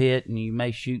out of a pit and you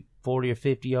may shoot 40 or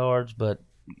 50 yards, but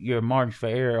your margin for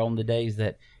error on the days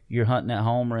that you're hunting at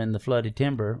home or in the flooded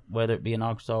timber, whether it be in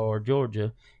Arkansas or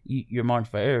Georgia, your margin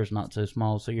for error is not so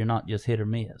small, so you're not just hit or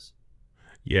miss.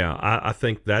 Yeah, I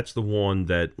think that's the one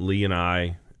that Lee and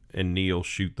I and Neil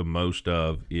shoot the most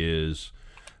of is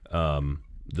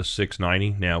the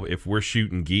 690. Now, if we're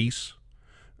shooting geese,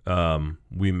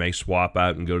 we may swap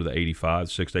out and go to the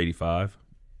 685,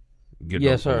 get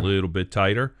a little bit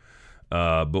tighter.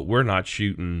 But we're not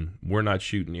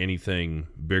shooting anything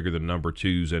bigger than number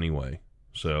 2s anyway.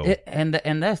 So and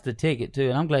that's the ticket too.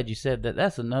 And I'm glad you said that.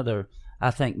 That's another,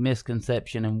 I think,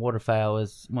 misconception in waterfowl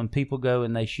is when people go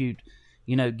and they shoot,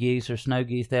 geese or snow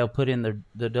geese, they'll put in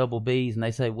the double Bs and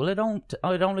they say, well, it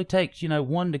only takes,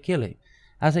 1 to kill it.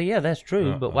 I say, yeah, that's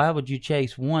true, but why would you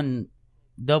chase one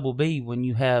double B when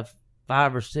you have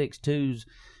 5 or 6 2s,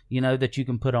 that you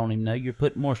can put on him? No, you're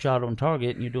putting more shot on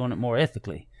target and you're doing it more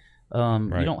ethically.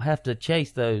 Right. You don't have to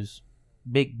chase those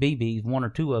big BBs, 1 or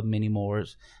 2 of them anymore.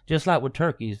 It's just like with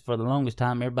turkeys. For the longest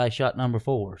time, everybody shot number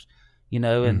 4s.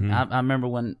 And I remember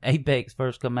when Apex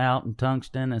first come out and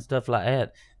tungsten and stuff like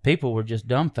that, people were just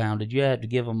dumbfounded. You had to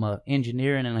give them a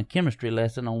engineering and a chemistry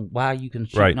lesson on why you can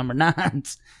shoot number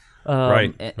 9s,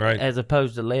 as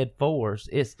opposed to lead 4s.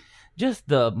 It's just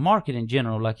the market in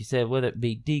general, like you said, whether it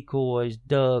be decoys,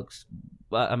 duck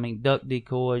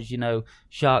decoys,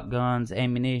 shotguns,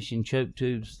 ammunition, choke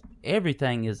tubes,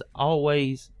 everything is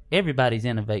always, everybody's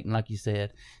innovating, like you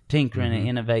said, tinkering and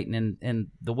innovating, and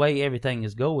the way everything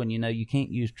is going, you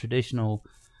can't use traditional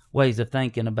ways of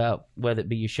thinking about whether it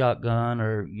be your shotgun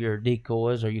or your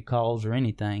decoys or your calls or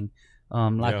anything.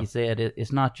 You said,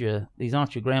 it's not these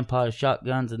aren't your grandpa's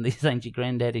shotguns and these ain't your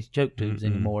granddaddy's choke tubes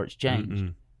anymore. It's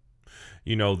changed.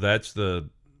 That's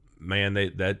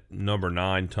that number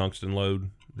 9 tungsten load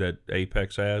that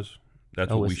Apex has.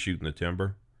 That's what we shoot in the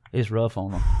timber. It's rough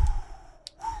on them.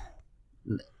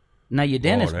 Now your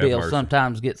dentist bill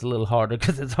sometimes gets a little harder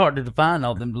because it's harder to find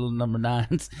all them little number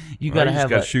 9s. You got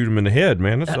to shoot them in the head,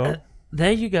 man. That's all.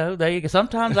 There you go.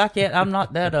 Sometimes I can't. I'm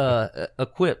not that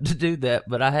equipped to do that,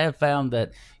 but I have found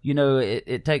that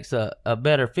it takes a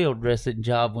better field dressing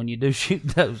job when you do shoot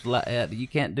those like that. You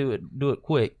can't do it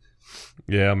quick.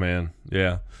 Yeah, man.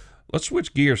 Yeah. Let's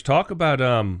switch gears. Talk about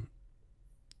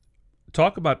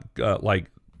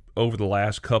like over the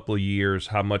last couple of years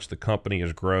how much the company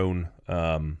has grown.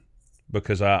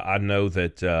 Because I know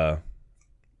that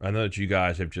you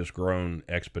guys have just grown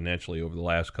exponentially over the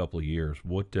last couple of years.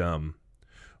 What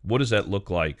does that look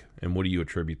like, and what do you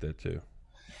attribute that to?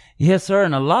 Yes, sir.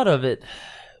 And a lot of it,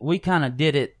 we kind of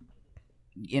did it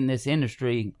in this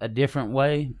industry a different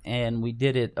way, and we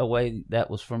did it a way that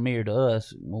was familiar to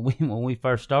us. When we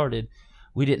first started,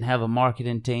 we didn't have a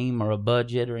marketing team or a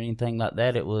budget or anything like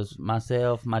that. It was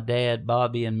myself, my dad,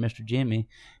 Bobby, and Mr. Jimmy.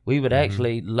 We would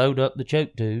actually load up the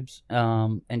choke tubes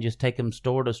and just take them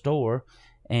store to store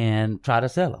and try to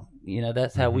sell them.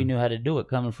 That's how we knew how to do it,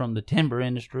 coming from the timber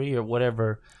industry or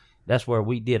whatever. That's where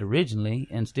we did originally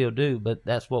and still do, but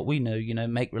that's what we knew,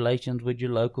 make relations with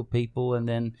your local people and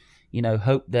then,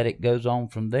 hope that it goes on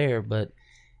from there. But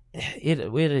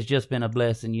it has just been a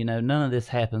blessing. None of this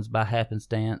happens by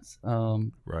happenstance.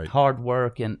 Right. Hard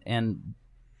work and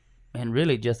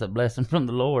really just a blessing from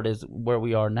the Lord is where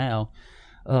we are now.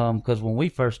 Because when we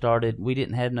first started, we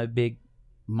didn't have no big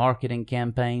marketing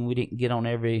campaign. We didn't get on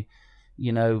every,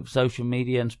 social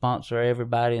media and sponsor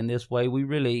everybody in this way. We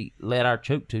really let our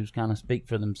choke tubes kind of speak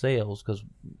for themselves, because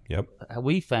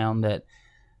we found that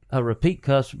a repeat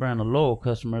customer and a loyal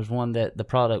customer is one that the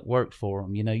product works for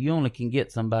them. You only can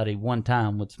get somebody one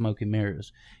time with smoke and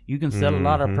mirrors. You can sell a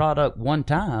lot of product one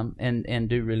time and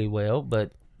do really well,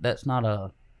 but that's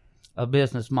not a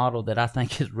business model that I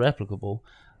think is replicable.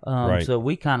 Right. So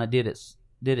we kind of did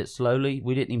it slowly.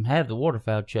 We didn't even have the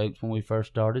waterfowl chokes when we first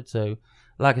started. So,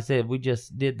 like I said, we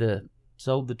just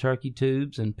sold the turkey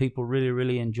tubes, and people really,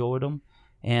 really enjoyed them.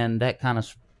 And that kind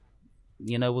of,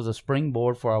 was a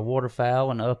springboard for our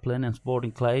waterfowl and upland and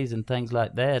sporting clays and things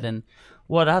like that. And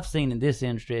what I've seen in this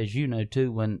industry, as you know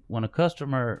too, when a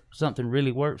customer, something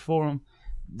really works for them,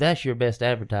 that's your best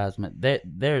advertisement.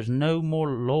 There's no more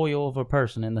loyal of a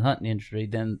person in the hunting industry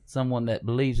than someone that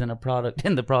believes in a product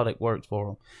and the product works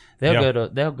for them.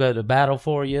 They'll go to battle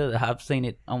for you. I've seen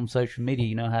it on social media.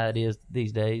 You know how it is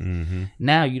these days. Mm-hmm.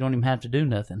 Now you don't even have to do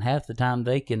nothing. Half the time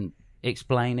they can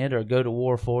explain it or go to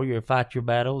war for you or fight your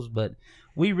battles. But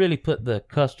we really put the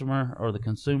customer or the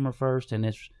consumer first, and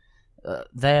it's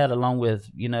that along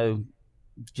with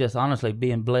just honestly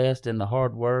being blessed and the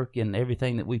hard work and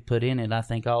everything that we put in it, I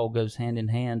think all goes hand in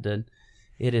hand, and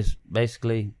it has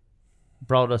basically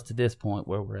brought us to this point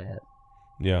where we're at.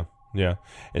 Yeah.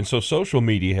 And so social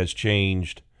media has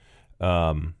changed,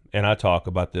 and I talk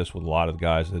about this with a lot of the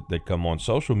guys that come on.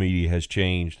 Social media has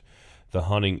changed the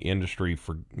hunting industry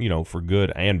for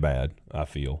good and bad, I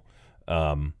feel.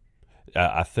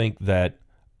 I think that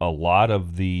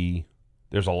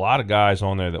there's a lot of guys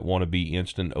on there that want to be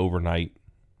instant overnight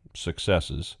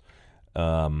successes,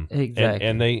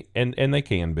 exactly, and they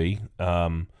can be,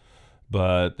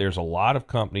 but there's a lot of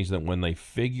companies that when they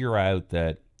figure out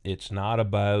that it's not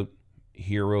about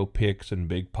hero picks and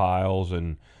big piles,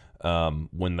 and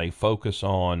when they focus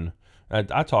on,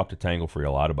 I talk to Tangle Free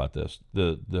a lot about this,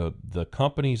 the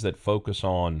companies that focus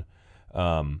on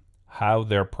how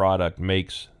their product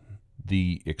makes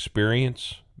the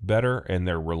experience better and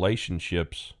their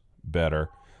relationships better,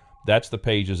 that's the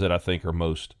pages that I think are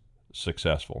most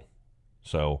successful.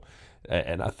 So,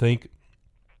 and I think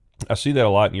I see that a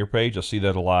lot in your page. I see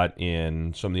that a lot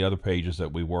in some of the other pages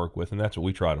that we work with, and that's what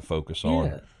we try to focus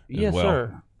on. Yes, well.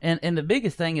 Sir. And the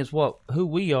biggest thing is who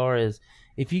we are is,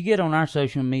 if you get on our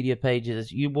social media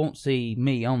pages, you won't see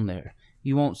me on there.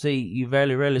 You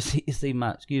very rarely see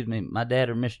my dad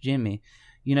or Miss Jimmy.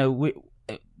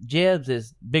 Jeb's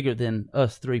is bigger than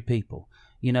us three people.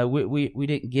 We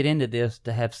didn't get into this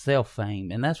to have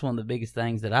self-fame, and that's one of the biggest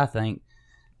things that I think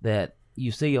that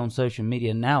you see on social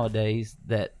media nowadays,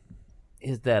 that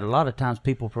is that a lot of times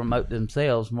people promote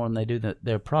themselves more than they do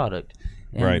their product.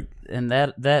 And, right. And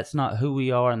that's not who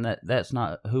we are, and that's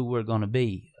not who we're going to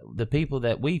be. The people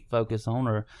that we focus on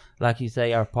are, like you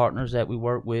say, our partners that we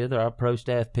work with, or our pro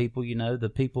staff people,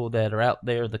 the people that are out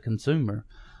there, the consumer.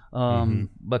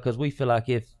 Because we feel like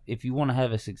if you want to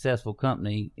have a successful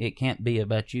company, it can't be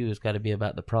about you. It's got to be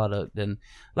about the product. And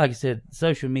like I said,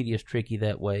 social media is tricky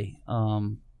that way.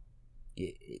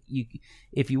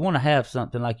 If you want to have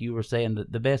something, like you were saying,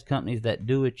 the best companies that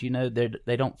do it,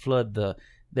 they don't flood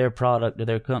their product or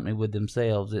their company with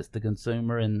themselves. It's the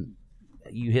consumer, and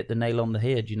you hit the nail on the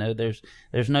head.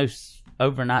 There's no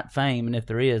overnight fame, and if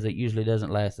there is, it usually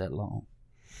doesn't last that long.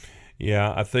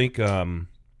 Yeah, I think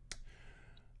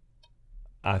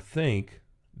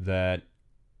that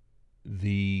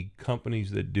the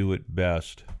companies that do it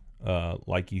best,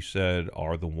 like you said,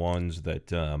 are the ones that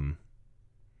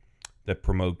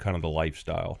promote kind of the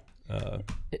lifestyle.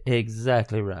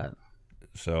 Exactly right.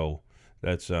 So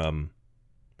that's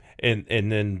and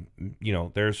then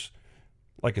there's,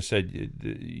 like I said,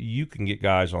 you can get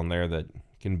guys on there that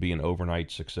can be an overnight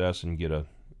success and get a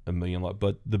million.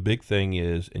 But the big thing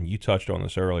is, and you touched on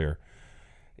this earlier,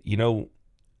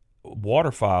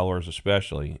 waterfowlers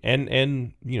especially,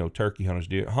 and turkey hunters,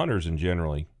 deer hunters in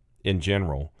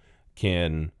general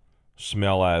can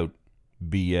smell out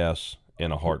BS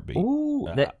in a heartbeat. Ooh,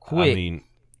 that quick. I mean,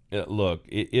 look,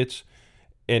 it's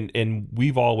and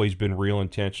we've always been real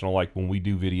intentional. Like when we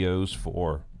do videos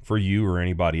for you or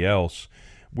anybody else,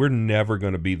 we're never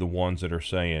going to be the ones that are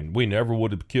saying we never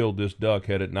would have killed this duck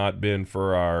had it not been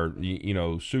for our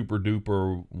super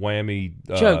duper whammy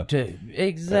choke tube.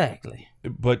 Exactly.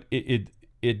 But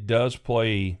it does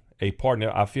play a part.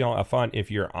 Now I find if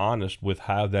you're honest with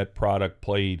how that product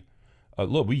played,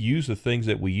 look, we use the things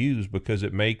that we use because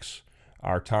it makes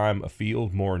our time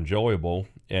afield more enjoyable,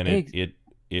 and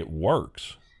it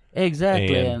works.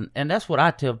 Exactly, and that's what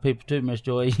I tell people too, Miss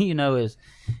Joy.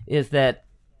 Is that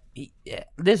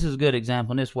this is a good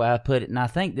example, and this is why I put it. And I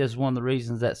think this is one of the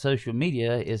reasons that social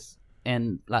media is,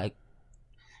 and like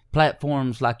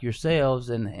platforms like yourselves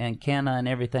and Canna and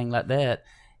everything like that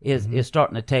is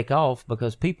starting to take off,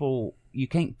 because people, you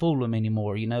can't fool them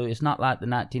anymore. It's not like the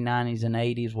 1990s and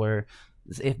 80s where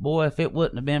if it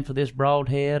wouldn't have been for this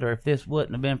broadhead, or if this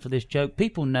wouldn't have been for this choke,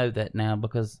 people know that now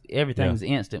because everything's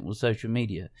instant with social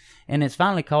media, and it's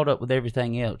finally caught up with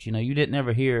everything else. You didn't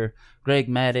ever hear Greg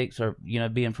Maddux or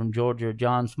being from Georgia, or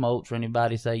John Smoltz or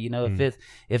anybody say,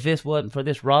 if this wasn't for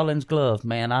this Rollins glove,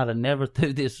 man, I'd have never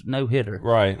threw this no hitter.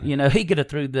 Right. He could have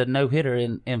threw the no hitter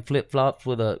in flip flops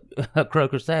with a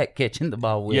Croker sack catching the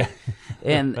ball with. Yeah.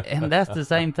 and that's the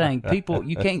same thing. People,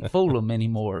 you can't fool them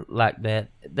anymore like that.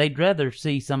 They'd rather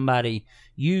see somebody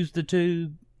use the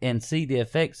tube and see the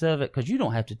effects of it, because you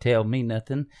don't have to tell me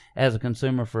nothing as a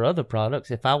consumer for other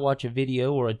products. If I watch a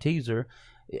video or a teaser,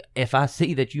 if I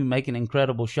see that you making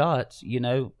incredible shots,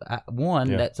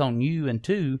 that's on you, and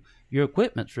two, your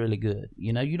equipment's really good.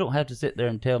 You don't have to sit there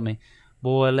and tell me,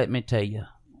 boy, let me tell you,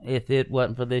 if it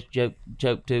wasn't for this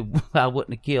choke tube, I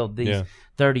wouldn't have killed these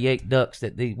 38 ducks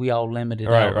that we all limited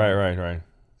out. Right.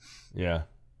 Yeah.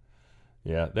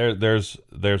 There's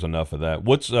enough of that.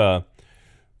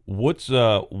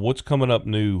 What's coming up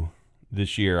new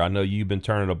this year? I know you've been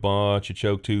turning a bunch of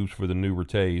choke tubes for the new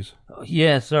Rattay's.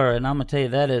 Yes, sir. And I'm gonna tell you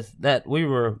that we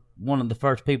were one of the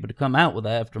first people to come out with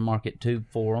an aftermarket tube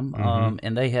for them,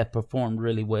 and they have performed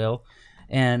really well.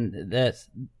 And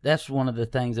that's one of the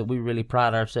things that we really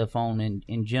pride ourselves on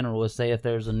in general, is say if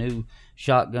there's a new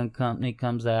shotgun company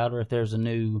comes out, or if there's a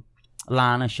new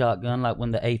line of shotgun, like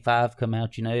when the A5 come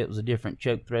out, it was a different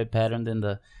choke thread pattern than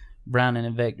the Browning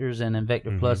Invectors and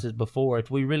Invector Pluses before it.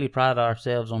 We really pride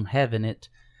ourselves on having it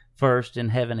first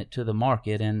and having it to the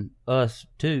market. And us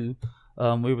too,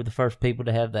 we were the first people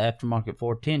to have the aftermarket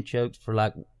 410 chokes for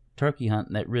like turkey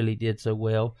hunting that really did so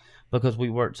well, because we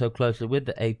worked so closely with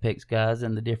the Apex guys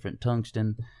and the different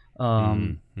tungsten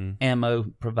ammo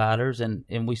providers,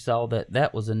 and we saw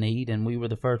that was a need, and we were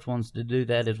the first ones to do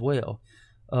that as well.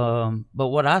 But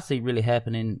what I see really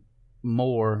happening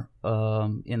more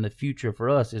in the future for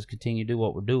us is continue to do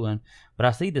what we're doing. But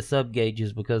I see the sub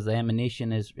gauges, because the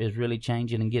ammunition is really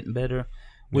changing and getting better.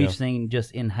 We've seen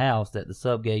just in-house that the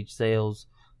sub gauge sales,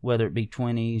 whether it be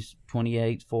 20s,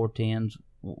 28s, 410s,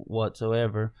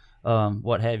 whatsoever,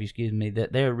 what have you,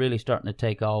 that they're really starting to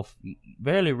take off.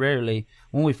 Very rarely,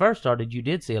 when we first started, you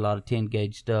did see a lot of 10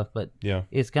 gauge stuff, but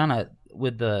it's kind of,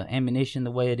 with the ammunition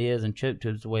the way it is and choke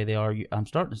tubes the way they are, I'm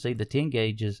starting to see the 10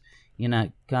 gauges,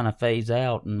 kind of phase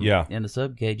out, and the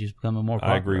sub gauges becoming more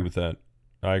popular.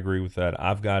 I agree with that.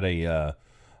 I've got I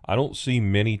don't see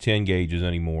many 10 gauges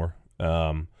anymore,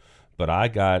 but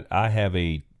I have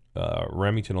a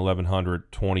Remington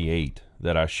 1100 28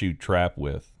 that I shoot trap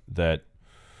with, that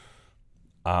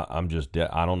I'm just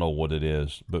I don't know what it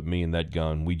is, but me and that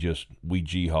gun, we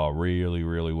jihad really,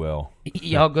 really well.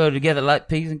 Y'all go together like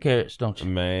peas and carrots, don't you?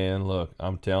 Man, look,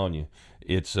 I'm telling you,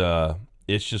 it's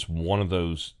just one of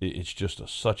those. It's just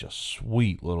such a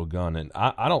sweet little gun, and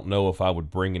I don't know if I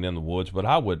would bring it in the woods, but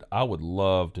I would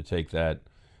love to take that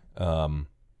on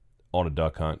a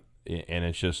duck hunt, and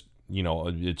it's just,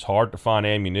 it's hard to find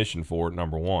ammunition for it.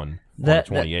 Number one, that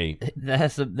 28.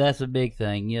 That's a big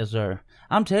thing, yes, sir.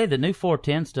 I'm telling you, the new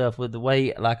 410 stuff, with the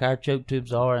way like our choke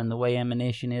tubes are and the way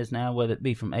ammunition is now, whether it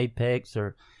be from Apex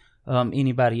or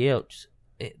anybody else,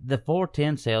 the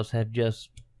 410 sales have just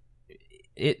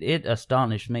it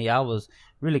astonished me. I was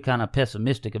really kind of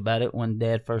pessimistic about it when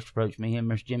Dad first approached me.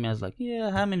 Him and Mr. Jimmy, I was like,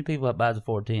 yeah, how many people buys a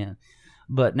 410?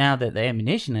 But now that the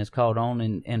ammunition has caught on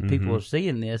and people are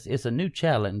seeing this, it's a new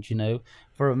challenge,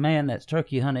 for a man that's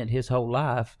turkey hunted his whole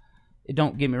life.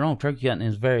 Don't get me wrong, turkey hunting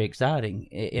is very exciting,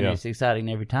 and it's exciting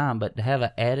every time. But to have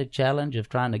an added challenge of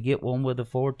trying to get one with a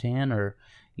 410, or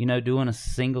doing a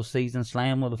single season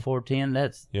slam with a 410,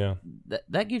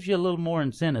 that gives you a little more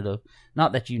incentive.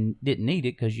 Not that you didn't need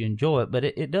it because you enjoy it, but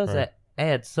it does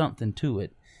add something to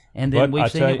it. And then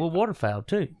we've seen it with waterfowl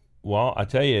too. Well, I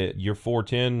tell you, your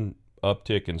 410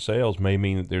 uptick in sales may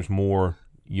mean that there's more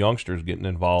youngsters getting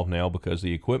involved now, because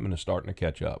the equipment is starting to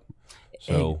catch up.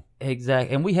 So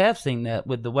exactly, and we have seen that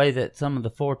with the way that some of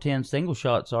the 410 single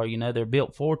shots are. They're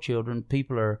built for children.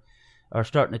 People are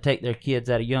starting to take their kids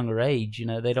at a younger age.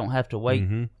 They don't have to wait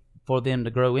for them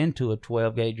to grow into a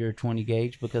 12 gauge or a 20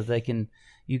 gauge, because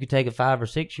you could take a 5 or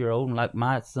 6 year old, and like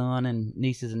my son and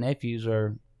nieces and nephews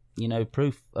are,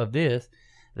 proof of this.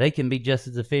 They can be just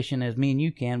as efficient as me and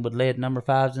you can with lead number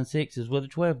 5s and 6s with a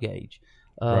 12 gauge.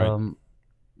 Right.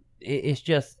 It's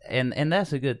just, and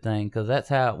that's a good thing, because that's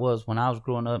how it was when I was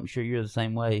growing up. I'm sure you're the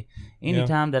same way.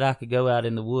 Anytime that I could go out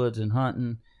in the woods and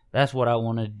hunting, that's what I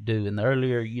wanted to do. And the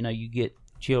earlier, you get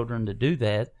children to do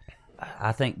that,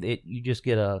 I think that you just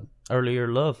get a earlier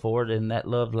love for it, and that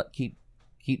love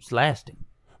keeps lasting.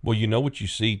 Well, what you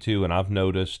see too, and I've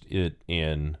noticed it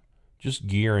in just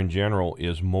gear in general,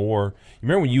 is more. You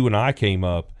remember when you and I came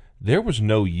up, there was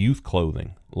no youth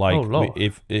clothing. Like, Oh, Lord.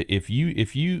 if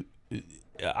you,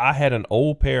 I had an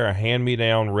old pair of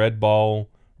hand-me-down Red Ball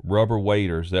rubber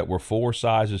waders that were 4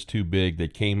 sizes too big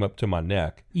that came up to my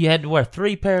neck. You had to wear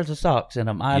 3 pairs of socks in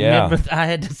them. I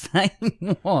had the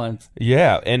same ones.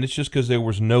 Yeah, and it's just because there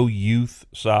was no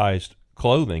youth-sized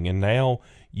clothing, and now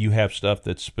you have stuff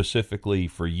that's specifically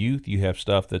for youth. You have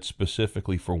stuff that's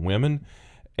specifically for women,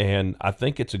 and I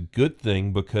think it's a good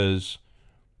thing because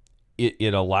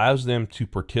it allows them to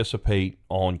participate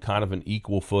on kind of an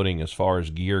equal footing as far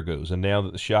as gear goes. And now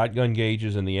that the shotgun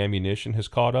gauges and the ammunition has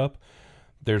caught up,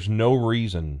 there's no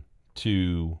reason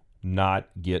to not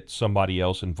get somebody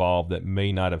else involved that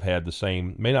may not have the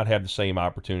same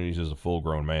opportunities as a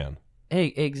full-grown man. Hey,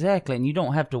 exactly, and you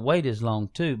don't have to wait as long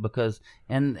too, because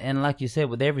and like you said,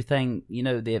 with everything,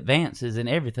 the advances in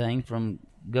everything from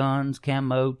guns,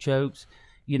 camo, chokes,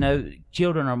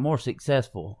 children are more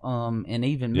successful. And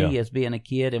even me as being a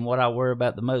kid, and what I worry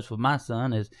about the most with my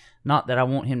son is not that I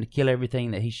want him to kill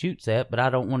everything that he shoots at, but I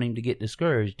don't want him to get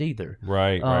discouraged either.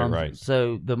 Right, right.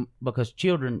 So because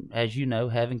children, as you know,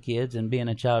 having kids and being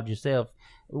a child yourself,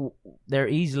 they're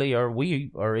easily, or we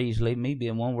are easily, me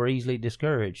being one, we're easily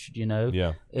discouraged.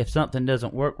 Yeah. If something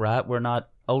doesn't work right, we're not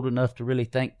old enough to really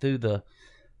think through the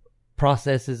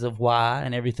processes of why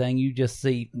and everything. You just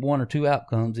see 1 or 2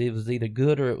 outcomes. It was either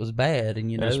good or it was bad,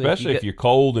 and especially if you're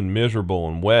cold and miserable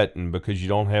and wet, and because you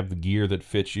don't have the gear that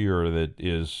fits you or that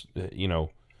is,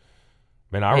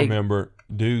 Man, I remember,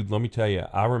 dude. Let me tell you,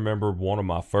 I remember one of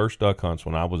my first duck hunts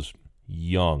when I was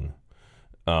young.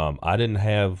 I didn't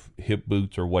have hip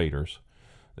boots or waders.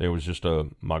 There was just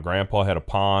my grandpa had a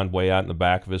pond way out in the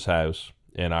back of his house,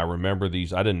 and I remember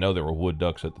these. I didn't know there were wood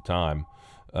ducks at the time.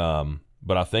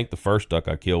 But I think the first duck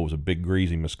I killed was a big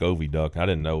greasy Muscovy duck. I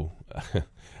didn't know.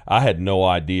 I had no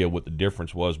idea what the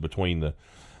difference was between the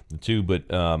two. But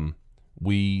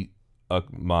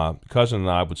my cousin and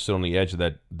I would sit on the edge of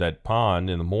that pond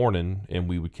in the morning, and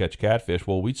we would catch catfish.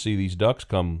 Well, we'd see these ducks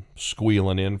come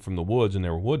squealing in from the woods, and they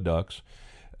were wood ducks.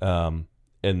 And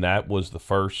that was the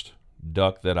first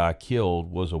duck that I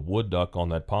killed, was a wood duck on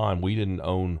that pond. We didn't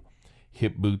own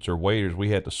hip boots or waders. We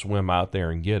had to swim out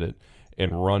there and get it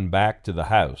and run back to the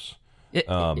house.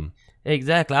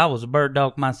 Exactly. I was a bird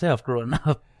dog myself growing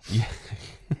up. Yeah.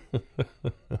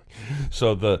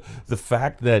 So the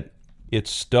fact that it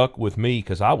stuck with me,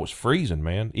 because I was freezing,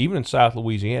 man. Even in South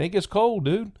Louisiana, it gets cold,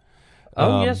 dude.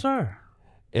 Oh, yes, sir.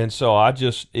 And so I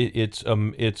just it's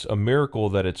a miracle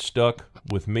that it stuck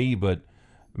with me. But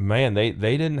man, they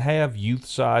didn't have youth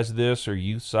size this or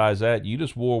youth size that. You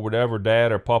just wore whatever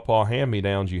dad or papa hand me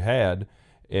downs you had,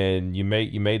 and you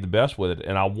made the best with it.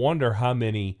 And I wonder how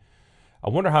many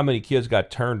kids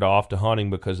got turned off to hunting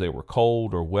because they were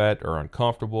cold or wet or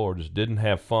uncomfortable or just didn't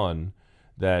have fun.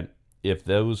 That if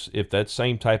that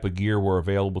same type of gear were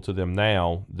available to them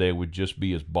now, they would just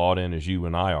be as bought in as you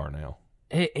and I are now.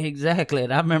 Exactly.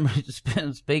 And I remember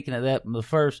speaking of that, the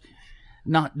first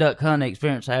not duck hunting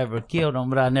experience I ever killed on,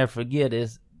 but I never forget,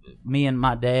 is me and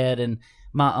my dad and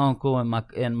my uncle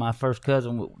and my first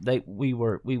cousin. We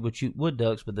would shoot wood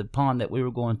ducks, but the pond that we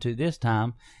were going to this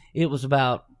time, it was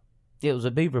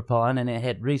a beaver pond, and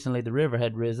the river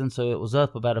had risen, so it was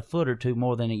up about a foot or two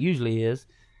more than it usually is.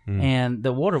 And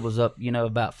the water was up,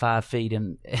 about 5 feet.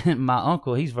 And my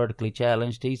uncle, he's vertically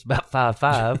challenged. He's about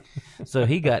 5'5", so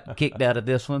he got kicked out of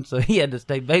this one. So he had to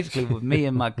stay basically with me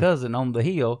and my cousin on the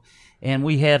hill. And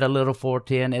we had a little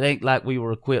 410. It ain't like we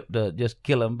were equipped to just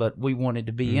kill him, but we wanted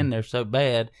to be in there so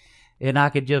bad. And I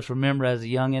could just remember as a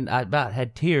youngin', I about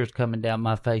had tears coming down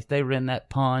my face. They were in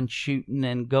that pond shooting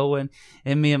and going,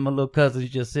 and me and my little cousins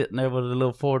just sitting there with a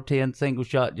little 410 single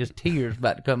shot, just tears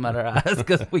about to come out of our eyes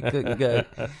because we couldn't go.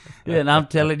 And I'm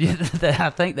telling you, that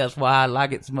I think that's why I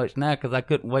like it so much now, because I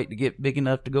couldn't wait to get big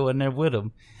enough to go in there with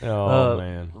them. Oh,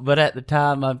 man. But at the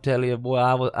time, I'm telling you, boy,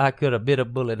 I could have bit a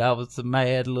bullet. I was so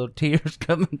mad, little tears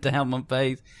coming down my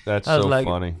face. That's so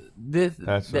funny.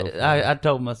 That's so funny. I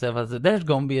told myself, I said, there's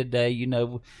going to be a day,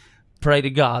 pray to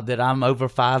God that I'm over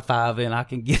 5'5" and I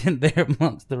can get in there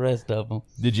amongst the rest of them.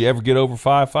 Did you ever get over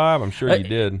 5'5"? I'm sure you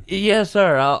did. Yes,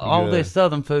 sir. All this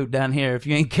southern food down here, if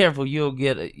you ain't careful, you'll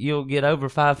get over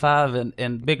 5'5"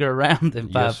 and bigger around than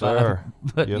 5'5". Yes, sir.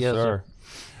 But yes, sir.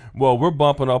 Well, we're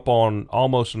bumping up on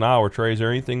almost an hour, Trey. Is there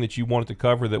anything that you wanted to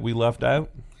cover that we left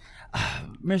out?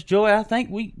 Miss Joy, I think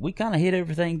we kind of hit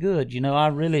everything good. I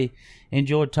really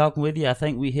enjoyed talking with you. I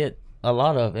think we hit a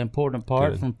lot of important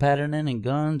parts, from patterning and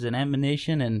guns and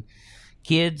ammunition and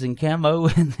kids and camo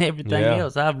and everything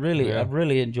else. I've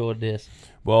really enjoyed this.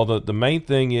 Well, the main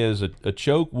thing is a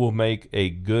choke will make a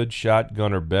good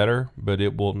shotgunner better, but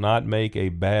it will not make a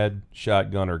bad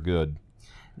shotgunner good.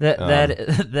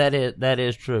 That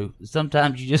is true.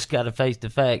 Sometimes you just got to face the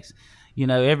facts. You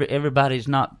know, everybody's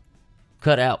not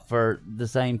cut out for the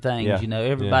same things. Yeah. You know,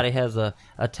 everybody has a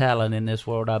talent in this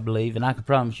world, I believe, and I can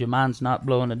promise you, mine's not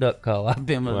blowing a duck call. I've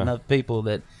been with enough people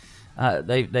that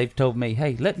they've told me,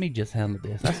 "Hey, let me just handle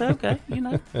this." I said, "Okay," you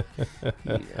know.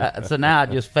 So now I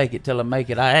just fake it till I make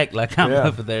it. I act like I'm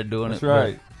over there doing That's it.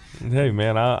 right. Hey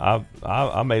man,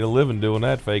 I made a living doing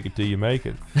that. Fake it till you make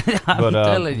it. I'm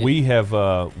telling you. we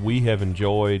have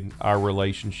enjoyed our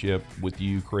relationship with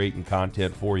you, creating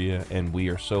content for you, and we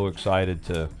are so excited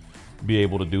to be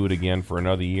able to do it again for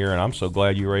another year. And I'm so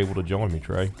glad you were able to join me,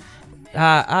 Trey.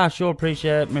 I sure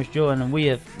appreciate it, Mr. Joy, and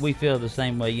we feel the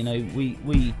same way. You know,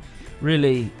 we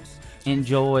really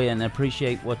enjoy and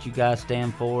appreciate what you guys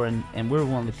stand for, and we're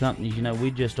one of the companies. You know, we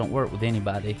just don't work with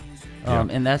anybody,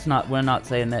 and we're not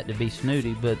saying that to be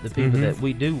snooty, but the people that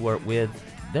we do work with,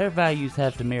 their values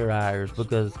have to mirror ours,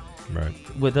 because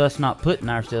with us not putting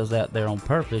ourselves out there on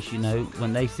purpose, you know,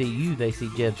 when they see you, they see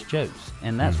Jeb's Chokes,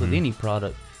 and that's with any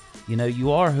product. You know,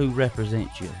 you are who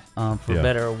represents you, for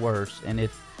better or worse. And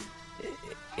if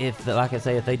like I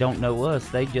say, if they don't know us,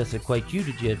 they just equate you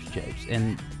to Jeb's Chokes.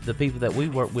 And the people that we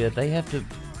work with, they have to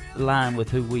align with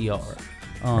who we are.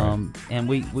 And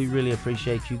we really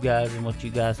appreciate you guys and what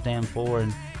you guys stand for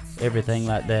and everything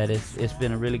like that. It's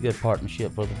been a really good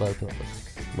partnership for the both of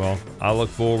us. Well, I look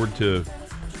forward to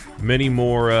many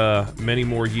more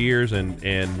years,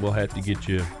 and we'll have to get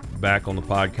you back on the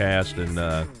podcast,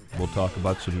 and we'll talk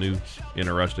about some new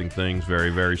interesting things very,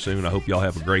 very soon. I hope y'all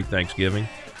have a great Thanksgiving,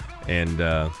 and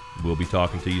we'll be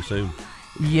talking to you soon.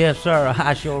 Yes, sir.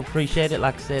 I sure appreciate it.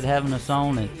 Like I said, having us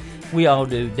on, and we all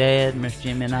do. Dad, Miss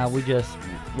Jimmy, and I,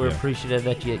 we're appreciative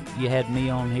that you had me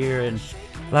on here. And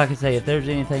like I say, if there's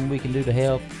anything we can do to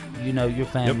help, you know, your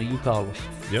family, you call us.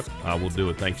 Yep, I will do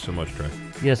it. Thank you so much, Trey.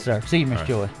 Yes, sir. See you, Miss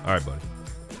Joy. All right, buddy.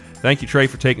 Thank you, Trey,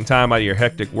 for taking time out of your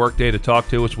hectic workday to talk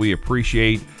to us. We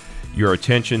appreciate your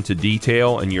attention to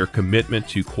detail and your commitment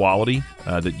to quality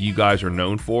that you guys are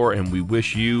known for, and we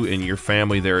wish you and your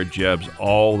family there at Jeb's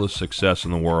all the success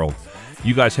in the world.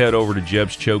 You guys head over to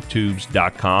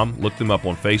jebschoketubes.com. Look them up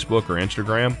on Facebook or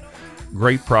Instagram.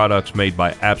 Great products made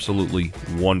by absolutely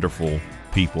wonderful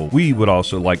people. We would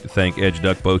also like to thank Edge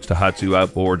Duck Boats, Tohatsu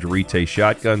Outboards, Rite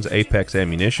Shotguns, Apex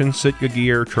Ammunition, Sitka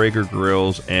Gear, Traeger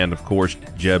Grills, and of course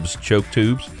Jeb's Choke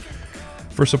Tubes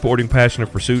for supporting Passion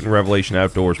of Pursuit and Revelation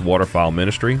Outdoors Waterfowl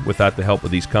Ministry. Without the help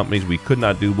of these companies, we could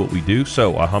not do what we do,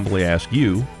 so I humbly ask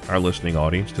you, our listening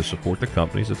audience, to support the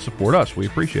companies that support us. We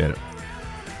appreciate it.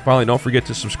 Finally, don't forget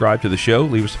to subscribe to the show.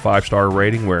 Leave us a 5-star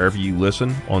rating wherever you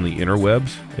listen on the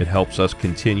interwebs. It helps us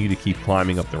continue to keep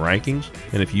climbing up the rankings.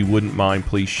 And if you wouldn't mind,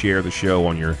 please share the show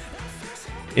on your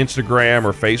Instagram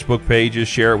or Facebook pages.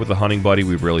 Share it with a hunting buddy.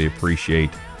 We really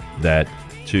appreciate that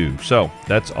too. So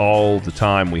that's all the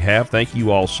time we have. Thank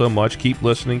you all so much. Keep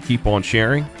listening. Keep on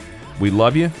sharing. We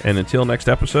love you. And until next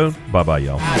episode, bye-bye,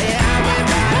 y'all.